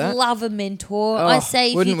anything like that? I love a mentor. Oh, I say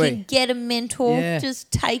if you wouldn't can we? get a mentor,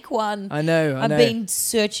 just take one. I know. I've been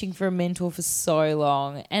searching for a mentor for so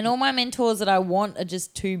long, and all my mentors that I want are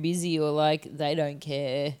just too busy or like they don't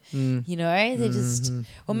care. You know, they're just,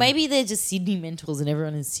 or maybe they're just Sydney mentors, and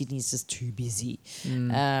everyone in Sydney is just too busy.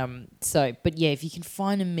 But yeah, if you can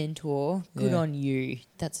find a mentor, good on you.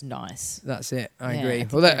 That's nice. That's it. I Yeah, agree. I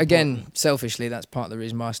think Well, that, that's again, important. selfishly, that's part of the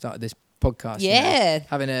reason why I started this podcast. you know. Yeah.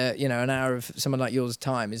 Having an hour of someone like yours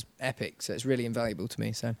time is epic, so it's really invaluable to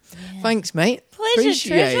me. So thanks, mate. Pleasure,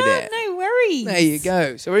 Appreciate treasure. it. No worries. There you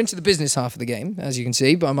go. So we're into the business half of the game, as you can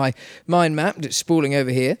see by my mind map that's spooling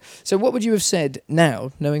over here. So what would you have said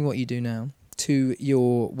now, knowing what you do now, to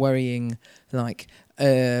your worrying,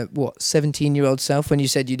 17-year-old self when you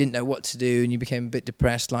said you didn't know what to do and you became a bit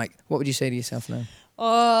depressed? Like, what would you say to yourself now?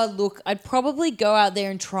 Oh, look, I'd probably go out there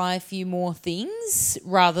and try a few more things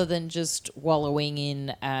rather than just wallowing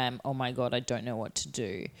in, oh my God, I don't know what to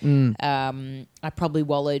do. I probably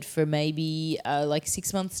wallowed for maybe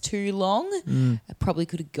 6 months too long. I probably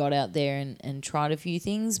could have got out there and tried a few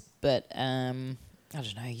things, but I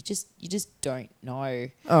don't know, you just don't know.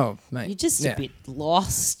 Oh, mate. You're just a bit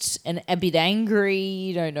lost and a bit angry.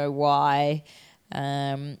 You don't know why.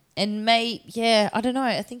 I don't know.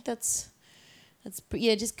 I think that's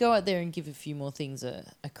just go out there and give a few more things a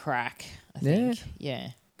crack, I think. Yeah.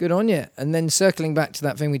 Good on you. And then circling back to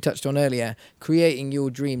that thing we touched on earlier, creating your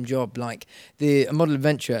dream job, like a model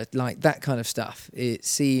adventure, like that kind of stuff, it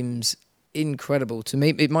seems incredible to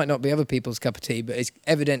me. It might not be other people's cup of tea, but it's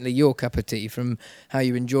evidently your cup of tea from how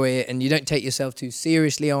you enjoy it, and you don't take yourself too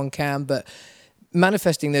seriously on cam, but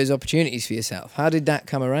manifesting those opportunities for yourself. How did that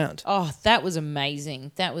come around? Oh, that was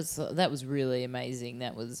amazing. That was really amazing.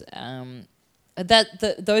 That was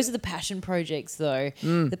those are the passion projects, though.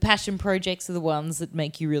 The passion projects are the ones that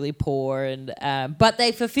make you really poor, and but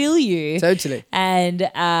they fulfill you Totally. And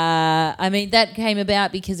that came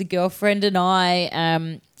about because a girlfriend and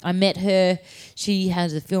I met her. She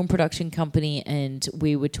has a film production company, and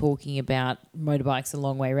we were talking about motorbikes a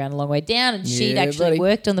long way around, a long way down, and she'd actually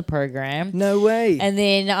worked on the program. No way. And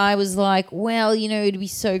then I was like, well, it'd be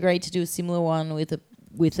so great to do a similar one with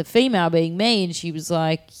a female, being me. And she was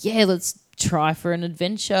like, yeah, let's try for an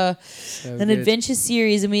adventure adventure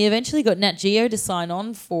series. And we eventually got Nat Geo to sign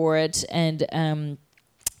on for it and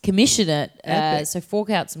commission it, so fork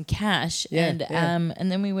out some cash, and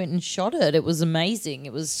then we went and shot it. It was amazing.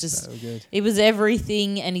 It was just so good. It was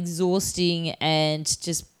everything and exhausting, and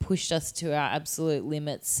just pushed us to our absolute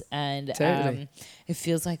limits. And Totally. it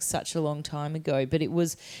feels like such a long time ago, but it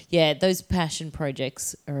was those passion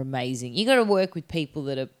projects are amazing. You got to work with people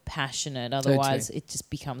that are passionate, otherwise it just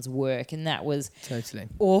becomes work. And that was Totally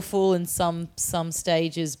awful in some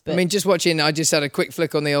stages. But I mean, just watching, I just had a quick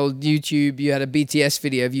flick on the old YouTube. You had a BTS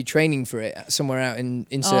video of you training for it somewhere out in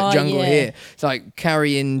insert jungle here. It's like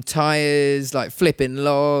carrying tires, like flipping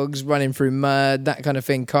logs, running through mud, that kind of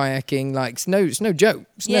thing, kayaking. Like it's no joke.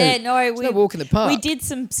 It's no walk in the park. We did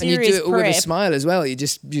some serious and you do it all prep. with a smile as well. You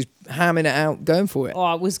just hamming it out, going for it.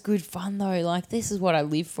 Oh, it was good fun though. Like, this is what I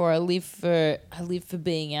live for. I live for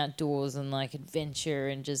being outdoors and like adventure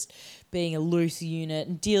and just being a loose unit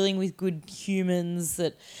and dealing with good humans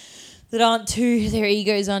that aren't their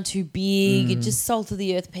egos aren't too big and just salt of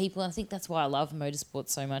the earth people. And I think that's why I love motorsport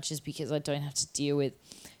so much, is because I don't have to deal with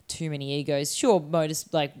too many egos. Sure,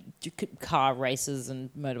 car races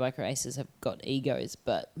and motorbike races have got egos,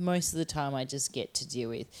 but most of the time I just get to deal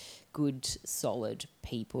with good, solid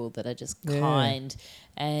people that are just kind.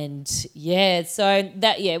 And so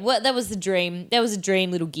that was the dream. That was a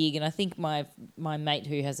dream little gig, and I think my mate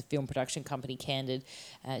who has a film production company, Candid,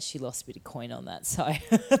 she lost a bit of coin on that. So,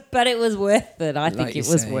 but it was worth it. I think it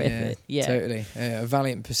was worth it. Yeah, totally. A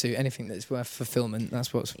valiant pursuit. Anything that's worth fulfillment,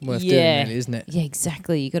 that's what's worth doing, really, isn't it? Yeah,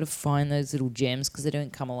 exactly. You got to find those little gems because they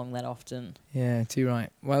don't come along that often. Yeah, too right.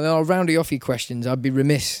 Well, I'll round you off your questions. I'd be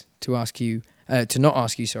remiss to not ask you,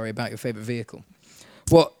 about your favourite vehicle.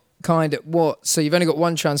 So you've only got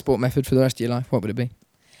one transport method for the rest of your life. What would it be?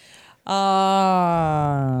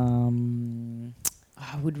 I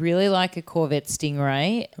would really like a Corvette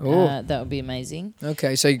Stingray. That would be amazing.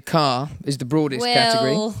 Okay, so car is the broadest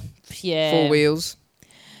category. Yeah. 4 wheels.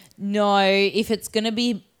 No, if it's going to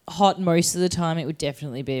be hot most of the time, it would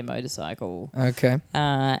definitely be a motorcycle. Okay.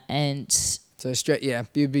 And so straight,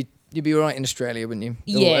 you'd be You'd be all right in Australia, wouldn't you?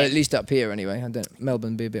 Yeah. Or at least up here, anyway.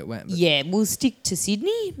 Melbourne be a bit wet. But. Yeah, we'll stick to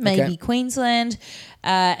Sydney, maybe Okay. Queensland.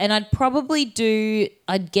 And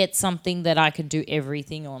I'd get something that I could do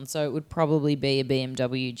everything on. So it would probably be a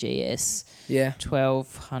BMW GS Yeah.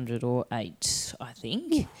 1200 or 8, I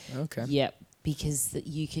think. Okay. Yep, because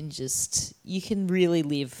you can really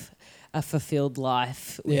live a fulfilled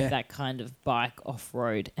life with Yeah. that kind of bike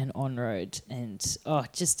off-road and on-road and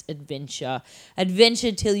just adventure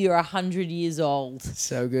till you're 100 years old.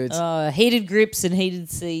 So good. Heated grips and heated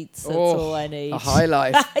seats, that's all I need. A high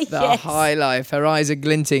life. The Yes. high life. Her eyes are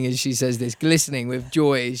glinting as she says this, glistening with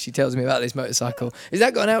joy as she tells me about this motorcycle. Is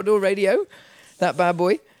that got an outdoor radio? That bad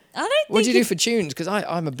boy? I don't What do think you do for tunes? Because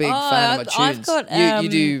I'm a big fan of my tunes. I've you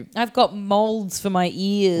do. I've got molds for my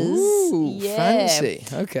ears. Ooh, Yeah. fancy.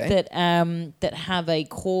 Okay. That have a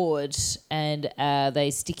cord and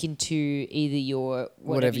they stick into either your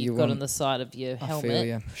whatever you you've got want. on the side of your I helmet feel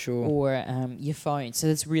you. Sure. or your phone. So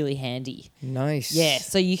that's really handy. Nice. Yeah,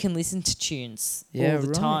 so you can listen to tunes Yeah, all the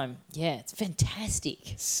right. time. Yeah, it's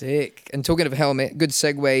fantastic. Sick. And talking of helmet, good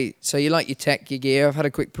segue. So you like your tech, your gear. I've had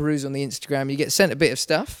a quick peruse on the Instagram. You get sent a bit of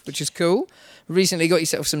stuff, which is cool. Recently got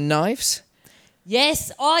yourself some knives.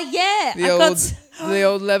 Yes. Oh yeah. The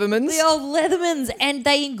old Leathermans. The old Leathermans, and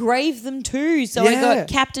they engrave them too. So I Yeah. got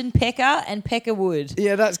Captain Pecker and Peckerwood.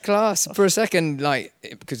 Yeah, that's class. For a second,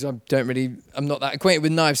 because I'm not that acquainted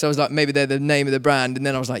with knives, so I was like, maybe they're the name of the brand, and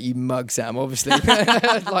then I was like, you mug, Sam, obviously.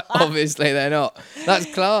 Obviously they're not. That's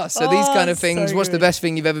class. So these kind of things, so what's the good. best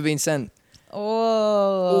thing you've ever been sent?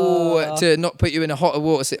 Oh. Or to not put you in a hotter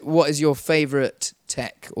water, what is your favourite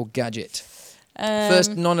tech or gadget?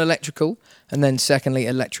 First, non-electrical, and then secondly,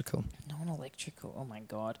 electrical. Non-electrical. Oh my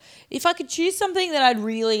god! If I could choose something that I'd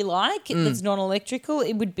really like that's non-electrical,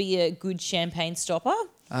 it would be a good champagne stopper.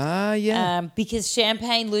 Ah, yeah. Because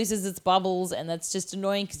champagne loses its bubbles, and that's just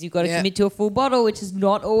annoying because you've got to Yeah. commit to a full bottle, which is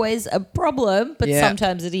not always a problem, but Yeah.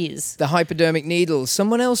 sometimes it is. The hypodermic needles.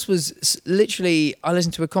 Someone else was literally. I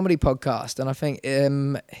listened to a comedy podcast, and I think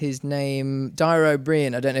his name Dara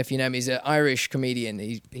O'Brien. I don't know if you know him. He's an Irish comedian.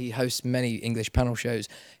 He hosts many English panel shows.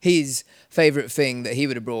 His favourite thing that he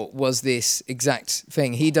would have brought was this exact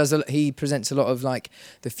thing. He presents a lot of like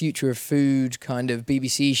the future of food kind of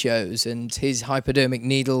BBC shows, and his hypodermic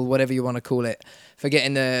needle, whatever you want to call it, for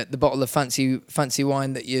getting the bottle of fancy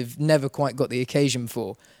wine that you've never quite got the occasion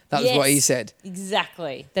for. That was what he Yes, said.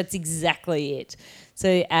 Exactly. That's exactly it.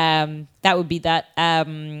 So that would be that.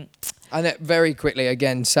 And very quickly,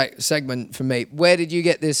 again, segment from me. Where did you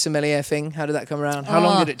get this sommelier thing? How did that come around? How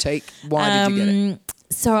long did it take? Why did you get it?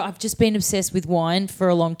 So I've just been obsessed with wine for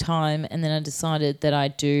a long time, and then I decided that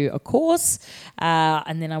I'd do a course,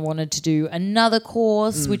 and then I wanted to do another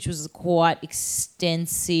course, which was quite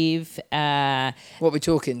extensive. What are we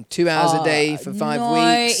talking? 2 hours a day for 5 no,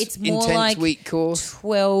 weeks? it's more Intense like week course?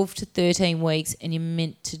 12 to 13 weeks, and you're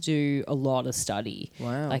meant to do a lot of study.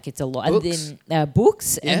 Wow. Like it's a lot. Books? And then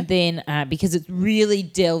books, Yeah. and then because it really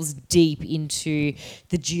delves deep into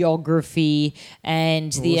the geography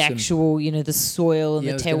and the Awesome. actual, the soil and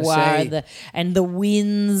Yeah, I the was gonna say. terroir, and the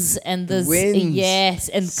winds and the winds. yes,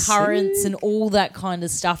 and currents Sick. and all that kind of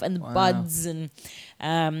stuff, and the buds and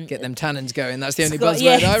Get them tannins going. That's the only got- buzzword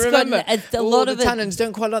yeah, I it's got remember. a lot the of it- tannins.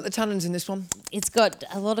 Don't quite like the tannins in this one. it's got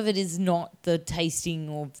a lot of it is not the tasting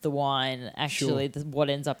of the wine. Actually, what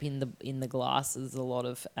ends up in the glass is a lot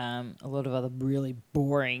of other really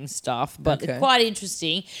boring stuff, but Okay. it's quite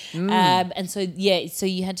interesting. And so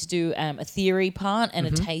you had to do a theory part and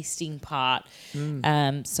a tasting part.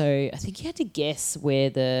 So I think you had to guess where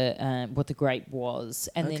what the grape was,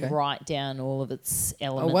 and Okay. then write down all of its Oh,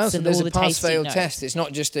 elements wow. So and there's all a the tasting pass-fail notes. test. It's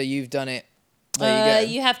not just you've done it. There you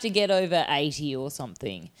go. You have to get over 80 or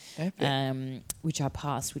something, Epic. which I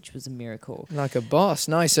passed, which was a miracle. Like a boss.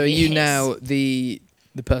 Nice. So are you Yes. now the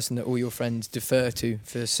person that all your friends defer to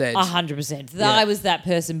for said? 100%. Yeah. I was that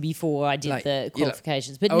person before I did Like, the you're like,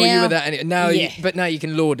 qualifications, but Oh, now you were that. Now, yeah. but now you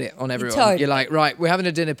can lord it on everyone. Totally. You're like, right, we're having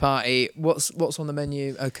a dinner party. What's on the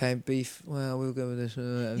menu? Okay, beef. Well, we'll go with this.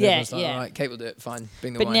 And Yeah, everyone's like, yeah. all right, Kate will do it. Fine,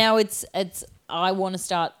 bring the But wine. now it's I want to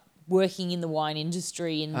start working in the wine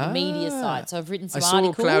industry in the media side. So I've written I some saw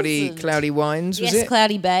articles. and- Cloudy Wines. Was yes, it?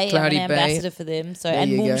 Cloudy Bay. Cloudy I'm an Bay. ambassador for them. So There and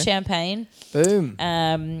you Mumm go. Champagne. Boom.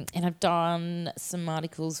 And I've done some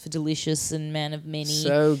articles for Delicious and Man of Many.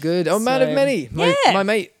 So good. Oh, man of So- many. Yeah. My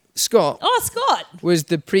mate Scott Oh, Scott. was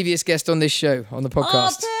the previous guest on this show on the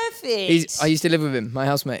podcast. Oh, perfect. I used to live with him, my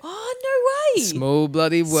housemate. Oh, no way. Small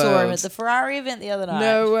bloody world. Saw him at the Ferrari event the other night.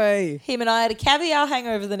 No way. Him and I had a caviar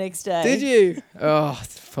hangover the next day. Did you? Oh,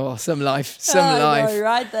 Oh, some life. I know,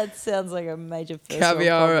 right? That sounds like a major first world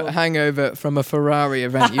Caviar problem. hangover from a Ferrari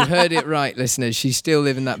event. You heard it right, listeners. She's still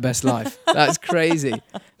living that best life. That's crazy.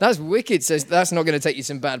 That's wicked. So that's not going to take you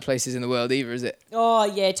some bad places in the world either, is it? Oh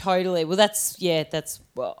yeah, totally. Well, that's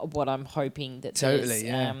what I'm hoping that Totally,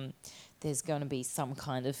 yeah. there's going to be some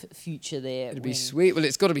kind of future there. It'd be sweet. Well,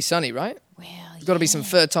 it's got to be sunny, right? Well, There's got to be some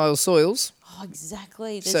fertile soils. Oh,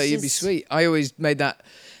 exactly. So you'd be sweet. I always made that.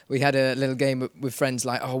 We had a little game with friends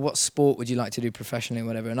like, oh, what sport would you like to do professionally or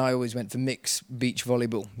whatever? And I always went for mixed beach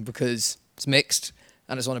volleyball because it's mixed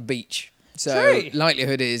and it's on a beach. So True.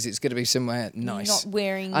 likelihood is it's going to be somewhere nice. You're not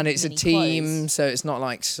wearing and it's a many team, clothes. so it's not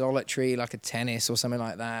like solitary like a tennis or something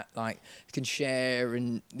like that. Like you can share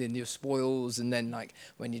in your spoils, and then like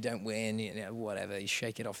when you don't win, you know, whatever, you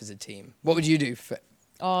shake it off as a team. What would you do?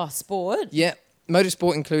 Oh, sport? Yeah,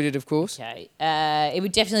 motorsport included, of course. Okay. It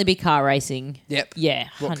would definitely be car racing. Yep. Yeah.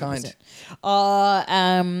 What 100%. kind?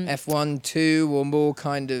 F1, 2 or more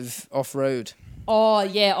kind of off-road. Oh,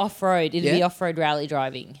 yeah, off-road. It'd be Yeah? off-road rally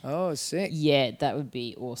driving. Oh, sick. Yeah, that would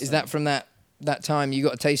be awesome. Is that from that time you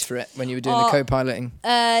got a taste for it when you were doing the Oh, co-piloting?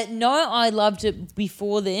 No, I loved it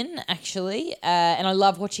before then, actually. And I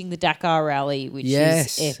love watching the Dakar rally, which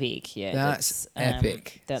Yes. is epic. Yeah, That's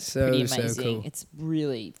epic. That's So, pretty so amazing. cool. It's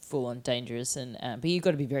really full-on dangerous, and but you've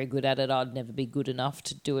got to be very good at it. I'd never be good enough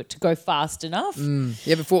to do it, to go fast enough. You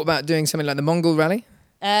ever thought about doing something like the Mongol Rally?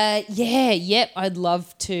 I'd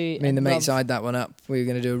love to. Me and the mates eyed that one up. We were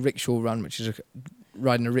going to do a rickshaw run, which is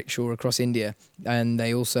riding a rickshaw across India. And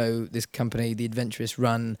they also, this company, The Adventurous,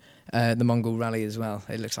 run the Mongol Rally as well.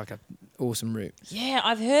 It looks like an awesome route. Yeah,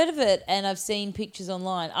 I've heard of it and I've seen pictures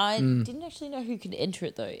online. I didn't actually know who can enter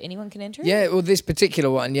it though. Anyone can enter it? Yeah, well, this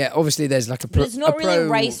particular one, yeah, obviously there's like a But it's not really a pro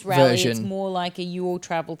race rally. version. It's more like you all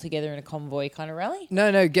travel together in a convoy kind of rally.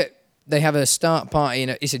 No, they have a start party,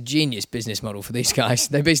 and it's a genius business model for these guys.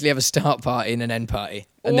 They basically have a start party and an end party,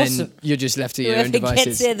 and Awesome. then you're just left to your Whoever own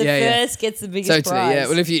devices. gets there first gets the biggest Totally, prize. yeah.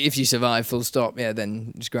 Well, if you survive, full stop, yeah,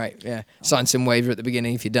 then it's great. Yeah, sign some waiver at the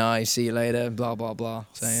beginning. If you die, see you later. Blah blah blah.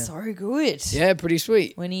 So yeah, So good. yeah, pretty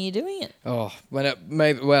sweet. When are you doing it? Oh,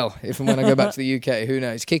 if and when I go back to the UK, who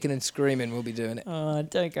knows? Kicking and screaming, we'll be doing it. Oh,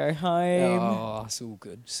 don't go home. Oh, it's all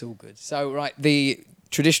good. It's all good. So, right, the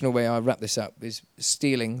traditional way I wrap this up is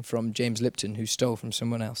stealing from James Lipton, who stole from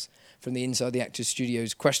someone else, from the Inside the Actors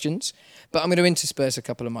Studios questions. But I'm going to intersperse a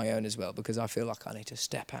couple of my own as well, because I feel like I need to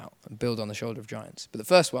step out and build on the shoulder of giants. But the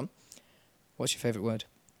first one, what's your favourite word?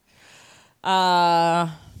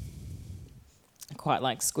 I quite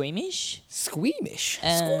like squeamish. Squeamish.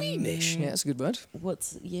 Squeamish. Yeah, that's a good word.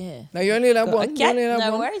 Yeah. No, you only allowed Got a one. You cat? only allowed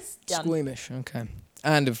No one. worries. Done. Squeamish. Okay.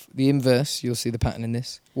 And of the inverse, you'll see the pattern in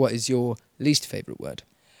this. What is your least favourite word?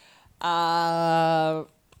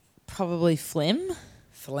 Probably phlegm.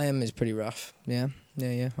 Phlegm is pretty rough. Yeah.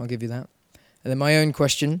 I'll give you that. And then my own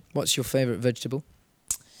question, what's your favourite vegetable?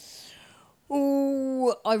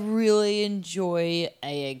 Ooh, I really enjoy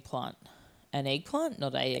eggplant. An eggplant?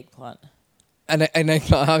 Not a eggplant. An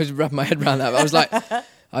eggplant. I was wrapping my head around that. But I was like,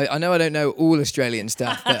 I know I don't know all Australian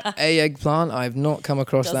stuff, but eggplant, I've not come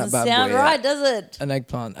across Doesn't that bad sound boy yet. right, does it? An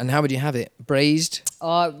eggplant. And how would you have it? Braised?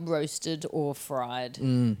 Roasted or fried.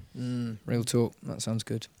 Real talk. That sounds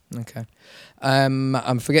good. Okay.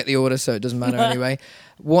 I forget the order, so it doesn't matter anyway.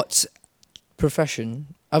 What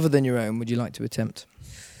profession, other than your own, would you like to attempt?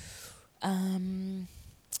 I'd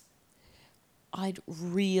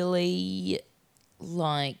really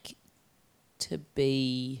like to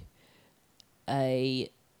be a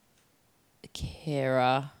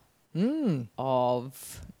carer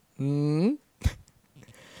of...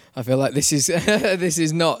 I feel like this is this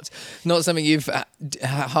is not something you've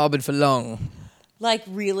harboured for long. Like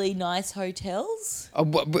really nice hotels?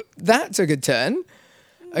 But that took a turn.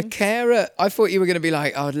 A carer. I thought you were going to be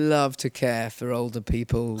like, I'd love to care for older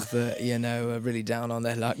people that, you know, are really down on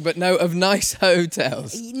their luck. But no, of nice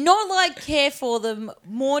hotels. Not like care for them,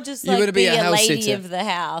 more just You like wanna be a a house lady sitter. of the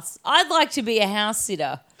house. I'd like to be a house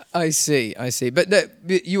sitter. I see. But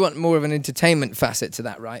you want more of an entertainment facet to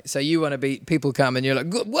that, right? So you want to be, people come and you're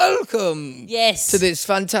like, welcome Yes. to this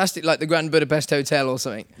fantastic, like the Grand Budapest Hotel or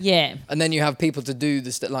something. Yeah. And then you have people to do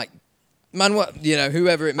the stuff, like, man, what, you know,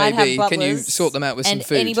 whoever it may I'd have be, can you butlers, sort them out with some and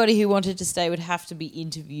food? anybody who wanted to stay would have to be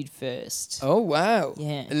interviewed first. Oh, wow.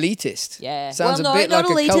 Yeah. Elitist. Yeah. Sounds well, a bit not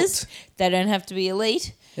like elitist. a cult. They don't have to be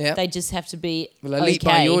elite. Yeah. They just have to be Well, elite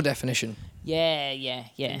okay. by your definition. Yeah.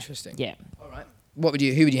 Interesting. Yeah. All right. Who would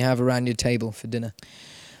you have around your table for dinner?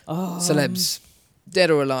 Celebs,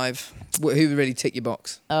 dead or alive? Who would really tick your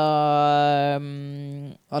box? I'd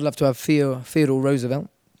love to have Theodore Roosevelt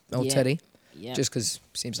or Yeah. Teddy, Yeah. just because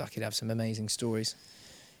seems like he'd have some amazing stories.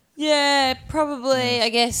 Yeah, probably. I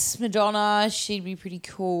guess Madonna, she'd be pretty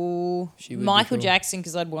cool. She would be Michael cool. Jackson,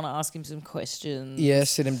 because I'd want to ask him some questions. Yeah,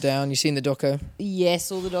 sit him down. You seen the doco?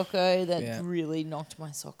 Yes, all the doco that Yeah. really knocked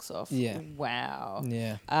my socks off. Yeah. Wow.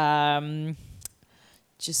 Yeah.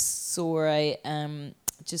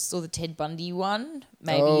 Just saw the Ted Bundy one.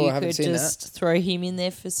 Maybe Oh, I you haven't could seen just throw him in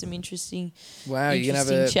there for some interesting Wow, you can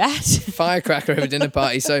have a chat. firecracker of a dinner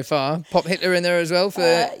party so far. Pop Hitler in there as well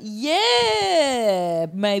for Yeah,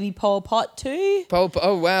 maybe Pol Pot too,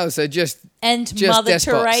 Oh wow, so just and Just Mother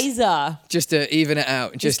despots. Teresa. to even it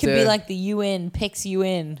out. This Just could to, be like the UN, PEX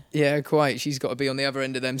UN. yeah, quite. She's got to be on the other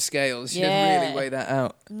end of them scales. She'd Yeah. really weigh that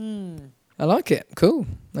out. I like it. Cool.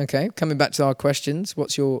 Okay, coming back to our questions.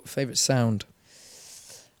 What's your favourite sound?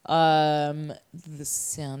 The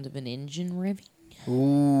sound of an engine revving,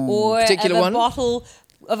 Ooh, or of particular a one? bottle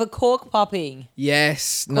of a cork popping.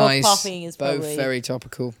 Yes, Cork nice. popping is Both probably- very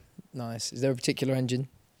topical. Nice. Is there a particular engine?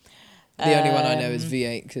 The only one I know is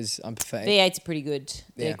V8 because I'm pathetic. V8s are pretty good.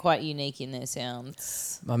 They're Yeah. quite unique in their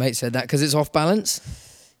sounds. My mate said that because it's off balance.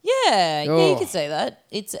 Yeah, Oh. you could say that.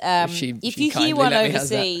 It's She if kindly you hear one let me have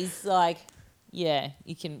that. overseas, like yeah,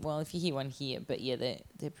 you can. Well, if you hear one here, but yeah,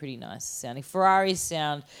 they're pretty nice sounding. Ferraris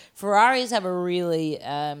have a really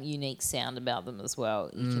unique sound about them as well.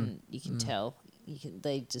 You can tell.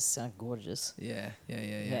 They just sound gorgeous. Yeah.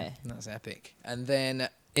 Yeah. That's epic. And then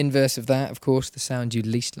inverse of that, of course, the sound you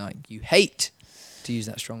least like. You hate, to use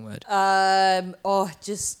that strong word.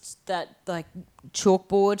 Just that like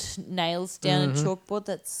chalkboard nails down Mm-hmm. a chalkboard.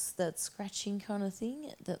 That scratching kind of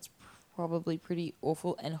thing. That's probably pretty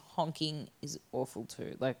awful. And honking is awful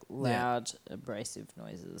too. Like loud, abrasive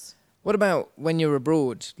noises. What about when you're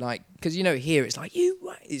abroad? Like, because here it's like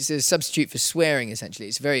it's a substitute for swearing. Essentially,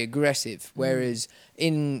 it's very aggressive. Whereas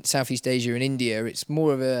in Southeast Asia and India, it's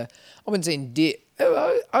more of a, I wouldn't say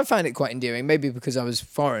I find it quite endearing. Maybe because I was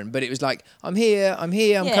foreign, but it was like, I'm here, I'm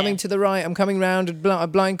Yeah. coming to the right, I'm coming round a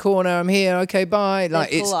blind corner, I'm here, okay, bye. They're Like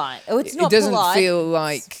polite. Oh, it's not it doesn't polite. feel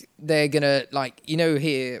like they're gonna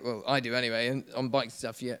here. Well, I do anyway. And on bike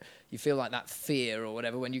stuff, you feel like that fear or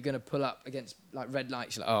whatever when you're gonna pull up against like red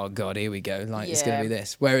lights. You're like, oh god, here we go. Like it's gonna Yeah. be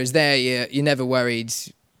this. Whereas there, you're never worried,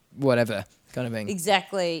 whatever kind of thing.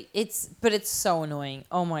 Exactly. It's so annoying.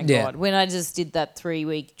 Oh my Yeah. god. When I just did that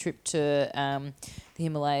 3-week trip to the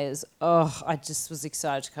Himalayas, I just was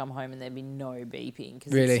excited to come home and there'd be no beeping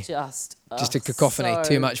because Really? it's just Just a cacophony, so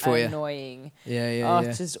too much for you. Annoying.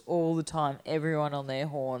 Yeah. Just all the time, everyone on their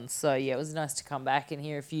horns. So yeah, it was nice to come back and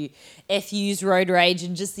hear a few FUs, road rage,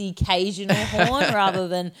 and just the occasional horn rather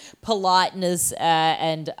than politeness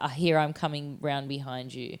and here I'm coming round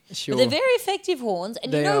behind you. Sure. But they're very effective horns,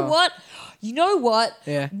 and They you know are. what? You know what?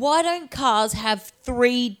 Yeah. Why don't cars have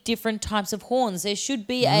 3 different types of horns? There should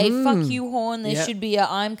be a fuck you horn. There Yeah. should be a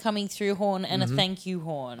I'm coming through horn and a thank you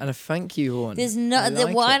horn. And a thank you horn. There's I no.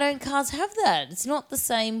 like Why it. don't cars have that? It's not the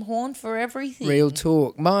same horn for everything. Real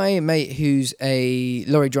talk. My mate, who's a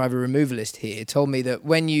lorry driver removalist here, told me that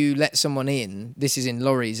when you let someone in, this is in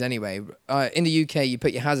lorries anyway, in the UK, you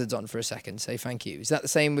put your hazards on for a second, say thank you. Is that the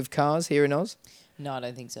same with cars here in Oz? No, I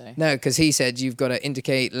don't think so. No, because he said you've got to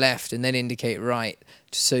indicate left and then indicate right,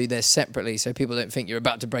 so they're separately, so people don't think you're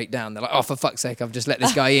about to break down. They're like, oh, for fuck's sake, I've just let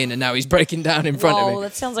this guy in and now he's breaking down in front of Oh, me.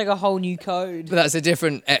 that sounds like a whole new code. But that's a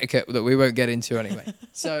different etiquette that we won't get into anyway.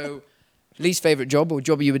 So, least favourite job or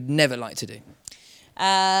job you would never like to do?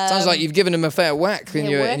 Sounds like you've given him a fair whack in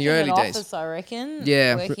your early days. Office, I reckon.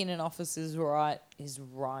 Yeah. Working in an office is right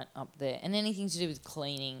up there. And anything to do with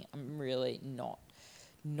cleaning, I'm really not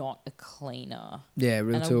a cleaner. Yeah,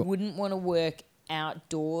 real And I talk. wouldn't want to work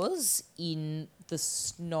outdoors in the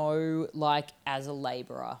snow like as a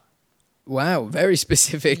labourer. Wow, very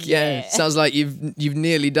specific. Yeah. Yeah. Sounds like you've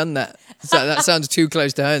nearly done that. So that sounds too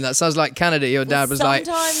close to home. That sounds like Canada. Your dad was like,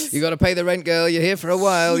 sometimes- you got to pay the rent, girl. You're here for a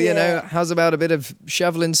while, you know. Yeah. How's about a bit of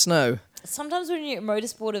shoveling snow? Sometimes when you're at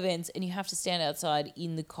motorsport events and you have to stand outside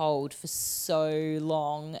in the cold for so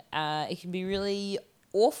long, it can be really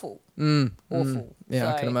awful. Awful. Yeah,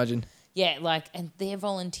 I can So, imagine. Yeah, and they're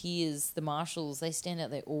volunteers, the marshals, they stand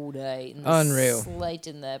out there all day in the Unreal. slate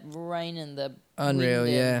and the rain and the Unreal,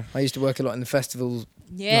 wind and- yeah. I used to work a lot in the festival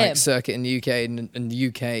Yeah. circuit in the UK, and the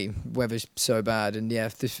UK weather's so bad, and yeah,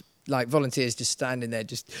 this, volunteers just standing there,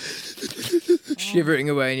 just shivering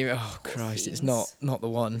away, and you're oh Christ, it's not the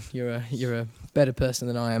one. You're a better person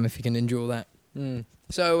than I am if you can endure that.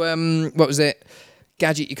 So what was it?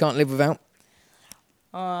 Gadget you can't live without?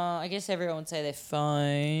 I guess everyone would say their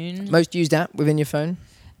phone. Most used app within your phone?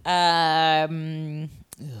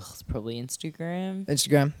 It's probably Instagram.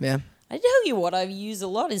 Instagram, yeah. I tell you what I use a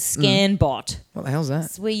lot is ScanBot. What the hell's that?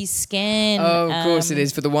 It's where you scan. Oh, of course it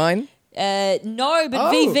is for the wine. No, but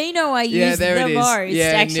Oh. Vivino I use there the it is. most. Yeah,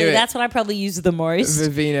 I knew Actually, it. that's what I probably use the most.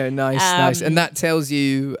 Vivino, nice. And that tells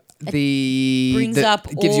you brings up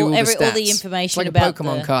gives you all the all the stats. information It's like about a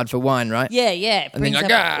Pokemon the- card for wine, right? Yeah. And then brings you're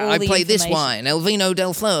like, up all I the play this information. wine, El Vino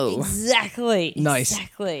del Flow. Exactly. Nice.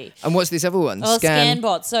 Exactly. And what's this other one? Oh,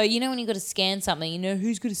 ScanBot. So you know when you got to scan something, you know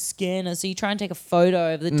who's got a scanner. So you try and take a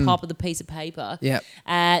photo of the top of the piece of paper. Yeah.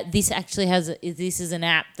 This actually this is an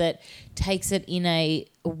app that takes it in a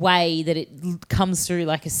way that it comes through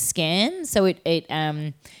like a scan. So it I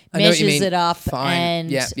know what you measures mean. it up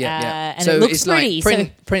Fine. and And so it looks it's pretty.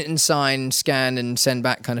 like print and sign, scan and send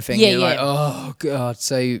back kind of thing. Yeah, You're like, yeah. oh god.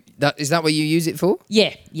 So is that what you use it for?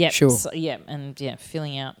 Yeah. Sure. So,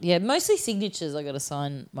 filling out. Yeah, mostly signatures. I got to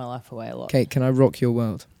sign my life away a lot. Kate, can I rock your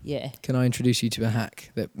world? Yeah. Can I introduce you to a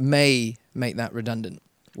hack that may make that redundant?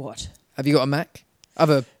 What? Have you got a Mac? You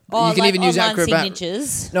can like even use online Acrobat.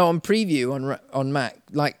 signatures. No, on Preview on Mac,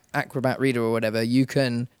 like Acrobat Reader or whatever, you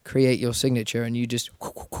can create your signature and you just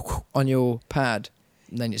on your pad,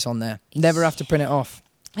 and then it's on there. Never have to print it off.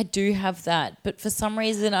 I do have that, but for some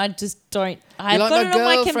reason I just don't. I've You're like got my it on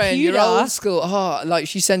my girlfriend. computer. You're old school. Oh, like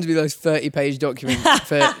she sends me those 30-page documents.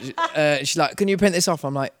 She's like, "Can you print this off?"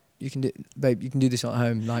 I'm like, "You can do, babe. You can do this at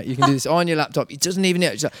home. Like, you can do this on your laptop. It doesn't even need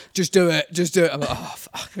it." She's like, "Just do it. Just do it." I'm like, "Oh,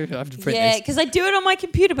 fuck. I have to print Yeah, this." because I do it on my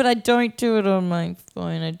computer, but I don't do it on my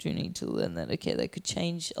phone. I do need to learn that. Okay, that could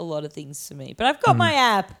change a lot of things for me. But I've got my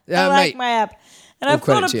app. Yeah, I like mate. my app, and All I've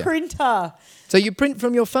credit got to a you. printer. So you print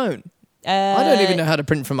from your phone? I don't even know how to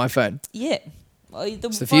print from my phone. Yeah. Well,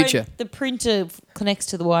 It's the future. The printer connects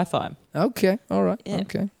to the Wi-Fi. Okay, all right, Yeah.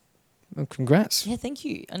 okay. Well, congrats. Yeah, thank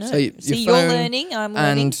you. I know. So your See, you're phone learning. I'm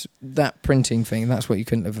learning. And that printing thing, that's what you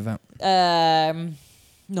couldn't live without.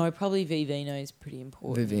 No, probably Vivino is pretty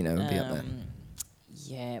important. Vivino would be up there.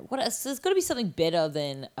 Yeah. What else? There's got to be something better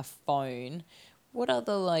than a phone. What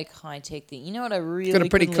other like high tech thing? You know what I really Got a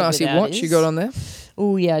pretty couldn't live classy without watch is? you got on there?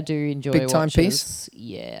 Oh yeah, I do enjoy Big time watches. piece?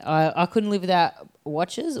 Yeah, I couldn't live without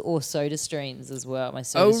watches or Soda Streams as well. My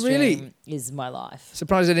Soda Oh, really? Stream is my life.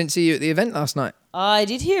 Surprised I didn't see you at the event last night. I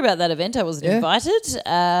did hear about that event. I wasn't Yeah. invited.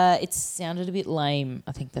 It sounded a bit lame.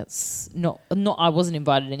 I think that's not. I wasn't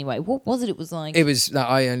invited anyway. What was it? It was like. It was that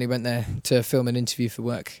I only went there to film an interview for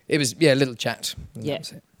work. It was, a little chat. And Yeah. that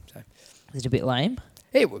was it. So, Was it a bit lame?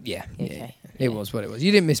 it was, yeah. Okay. It was what it was.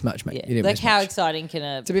 You didn't miss much, mate. Yeah. You didn't Like miss how much. exciting can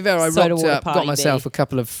a To be fair, I soda rocked water up, party got myself be? a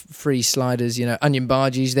couple of free sliders, onion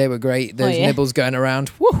bargies. They were great. There's yeah? nibbles going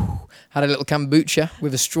around. Woo! Had a little kombucha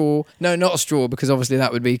with a straw. No, not a straw, because obviously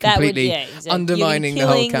that would be That would- completely yeah, exactly. undermining the You're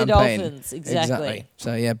whole killing the campaign. dolphins, exactly.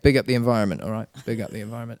 So yeah, big up the environment. All right, big up the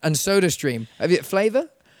environment. And SodaStream. Have you flavour?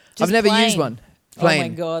 Just I've never plain. used one. Oh my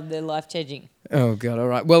Plain. god, they're life changing. Oh god. All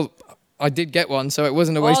right. Well, I did get one, so it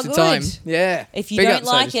wasn't a waste of time. good. Yeah. If you Big don't up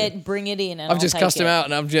like SodaStream. it, bring it in. And I've I'll just take cussed them it.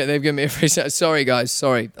 out, and they've given me a free set. Sorry, guys.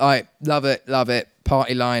 Sorry. I love it.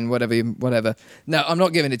 Party line, whatever. No, I'm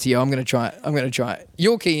not giving it to you. I'm going to try it.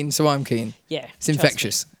 You're keen, so I'm keen. Yeah, It's trust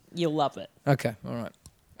infectious. me. You'll love it. Okay. All right.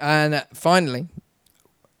 And finally,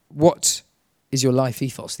 what is your life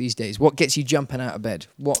ethos these days? What gets you jumping out of bed?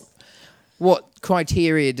 What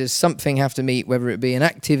criteria does something have to meet, whether it be an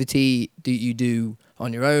activity that you do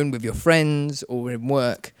on your own with your friends or in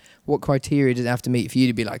work? What criteria does it have to meet for you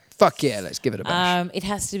to be like, fuck yeah, let's give it a bash? It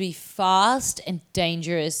has to be fast and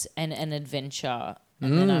dangerous and an adventure.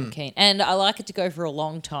 And then I'm keen. And I like it to go for a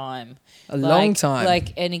long time. Long time.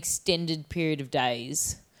 Like an extended period of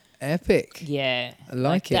days. Epic. Yeah. I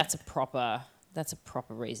like it. That's a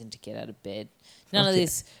proper reason to get out of bed. None of Okay.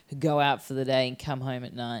 this go out for the day and come home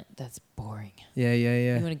at night. That's boring. Yeah.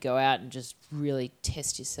 You want to go out and just really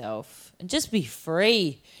test yourself and just be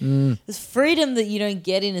free. There's freedom that you don't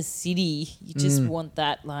get in a city. You just want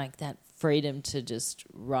that freedom to just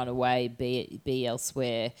run away, be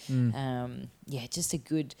elsewhere. Just a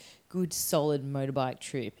good solid motorbike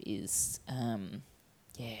trip is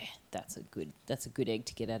that's a good egg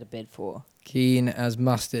to get out of bed for. Keen as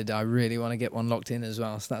mustard. I really want to get one locked in as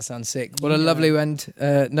well. So that sounds sick. What a lovely note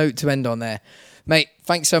to end on there. Mate,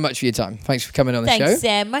 thanks so much for your time. Thanks for coming on the show. Thanks,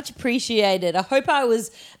 Sam. Much appreciated. I hope I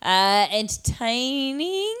was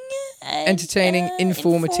entertaining,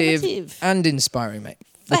 informative, and inspiring, mate.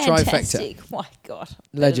 The fantastic. trifecta. My God.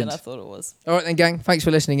 Legend. Better than I thought it was. All right then, gang. Thanks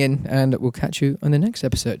for listening in, and we'll catch you on the next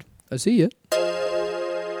episode. I'll see you.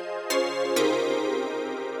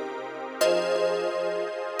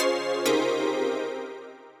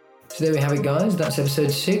 So there we have it, guys. That's episode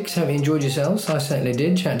 6. Hope you enjoyed yourselves. I certainly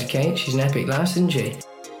did. Chat to Kate. She's an epic lass, isn't she?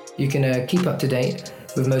 You can keep up to date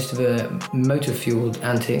with most of her motor-fueled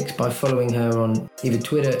antics by following her on either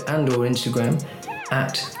Twitter and or Instagram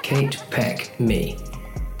 @KatePeckMe.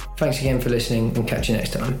 Thanks again for listening, and catch you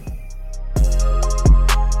next time.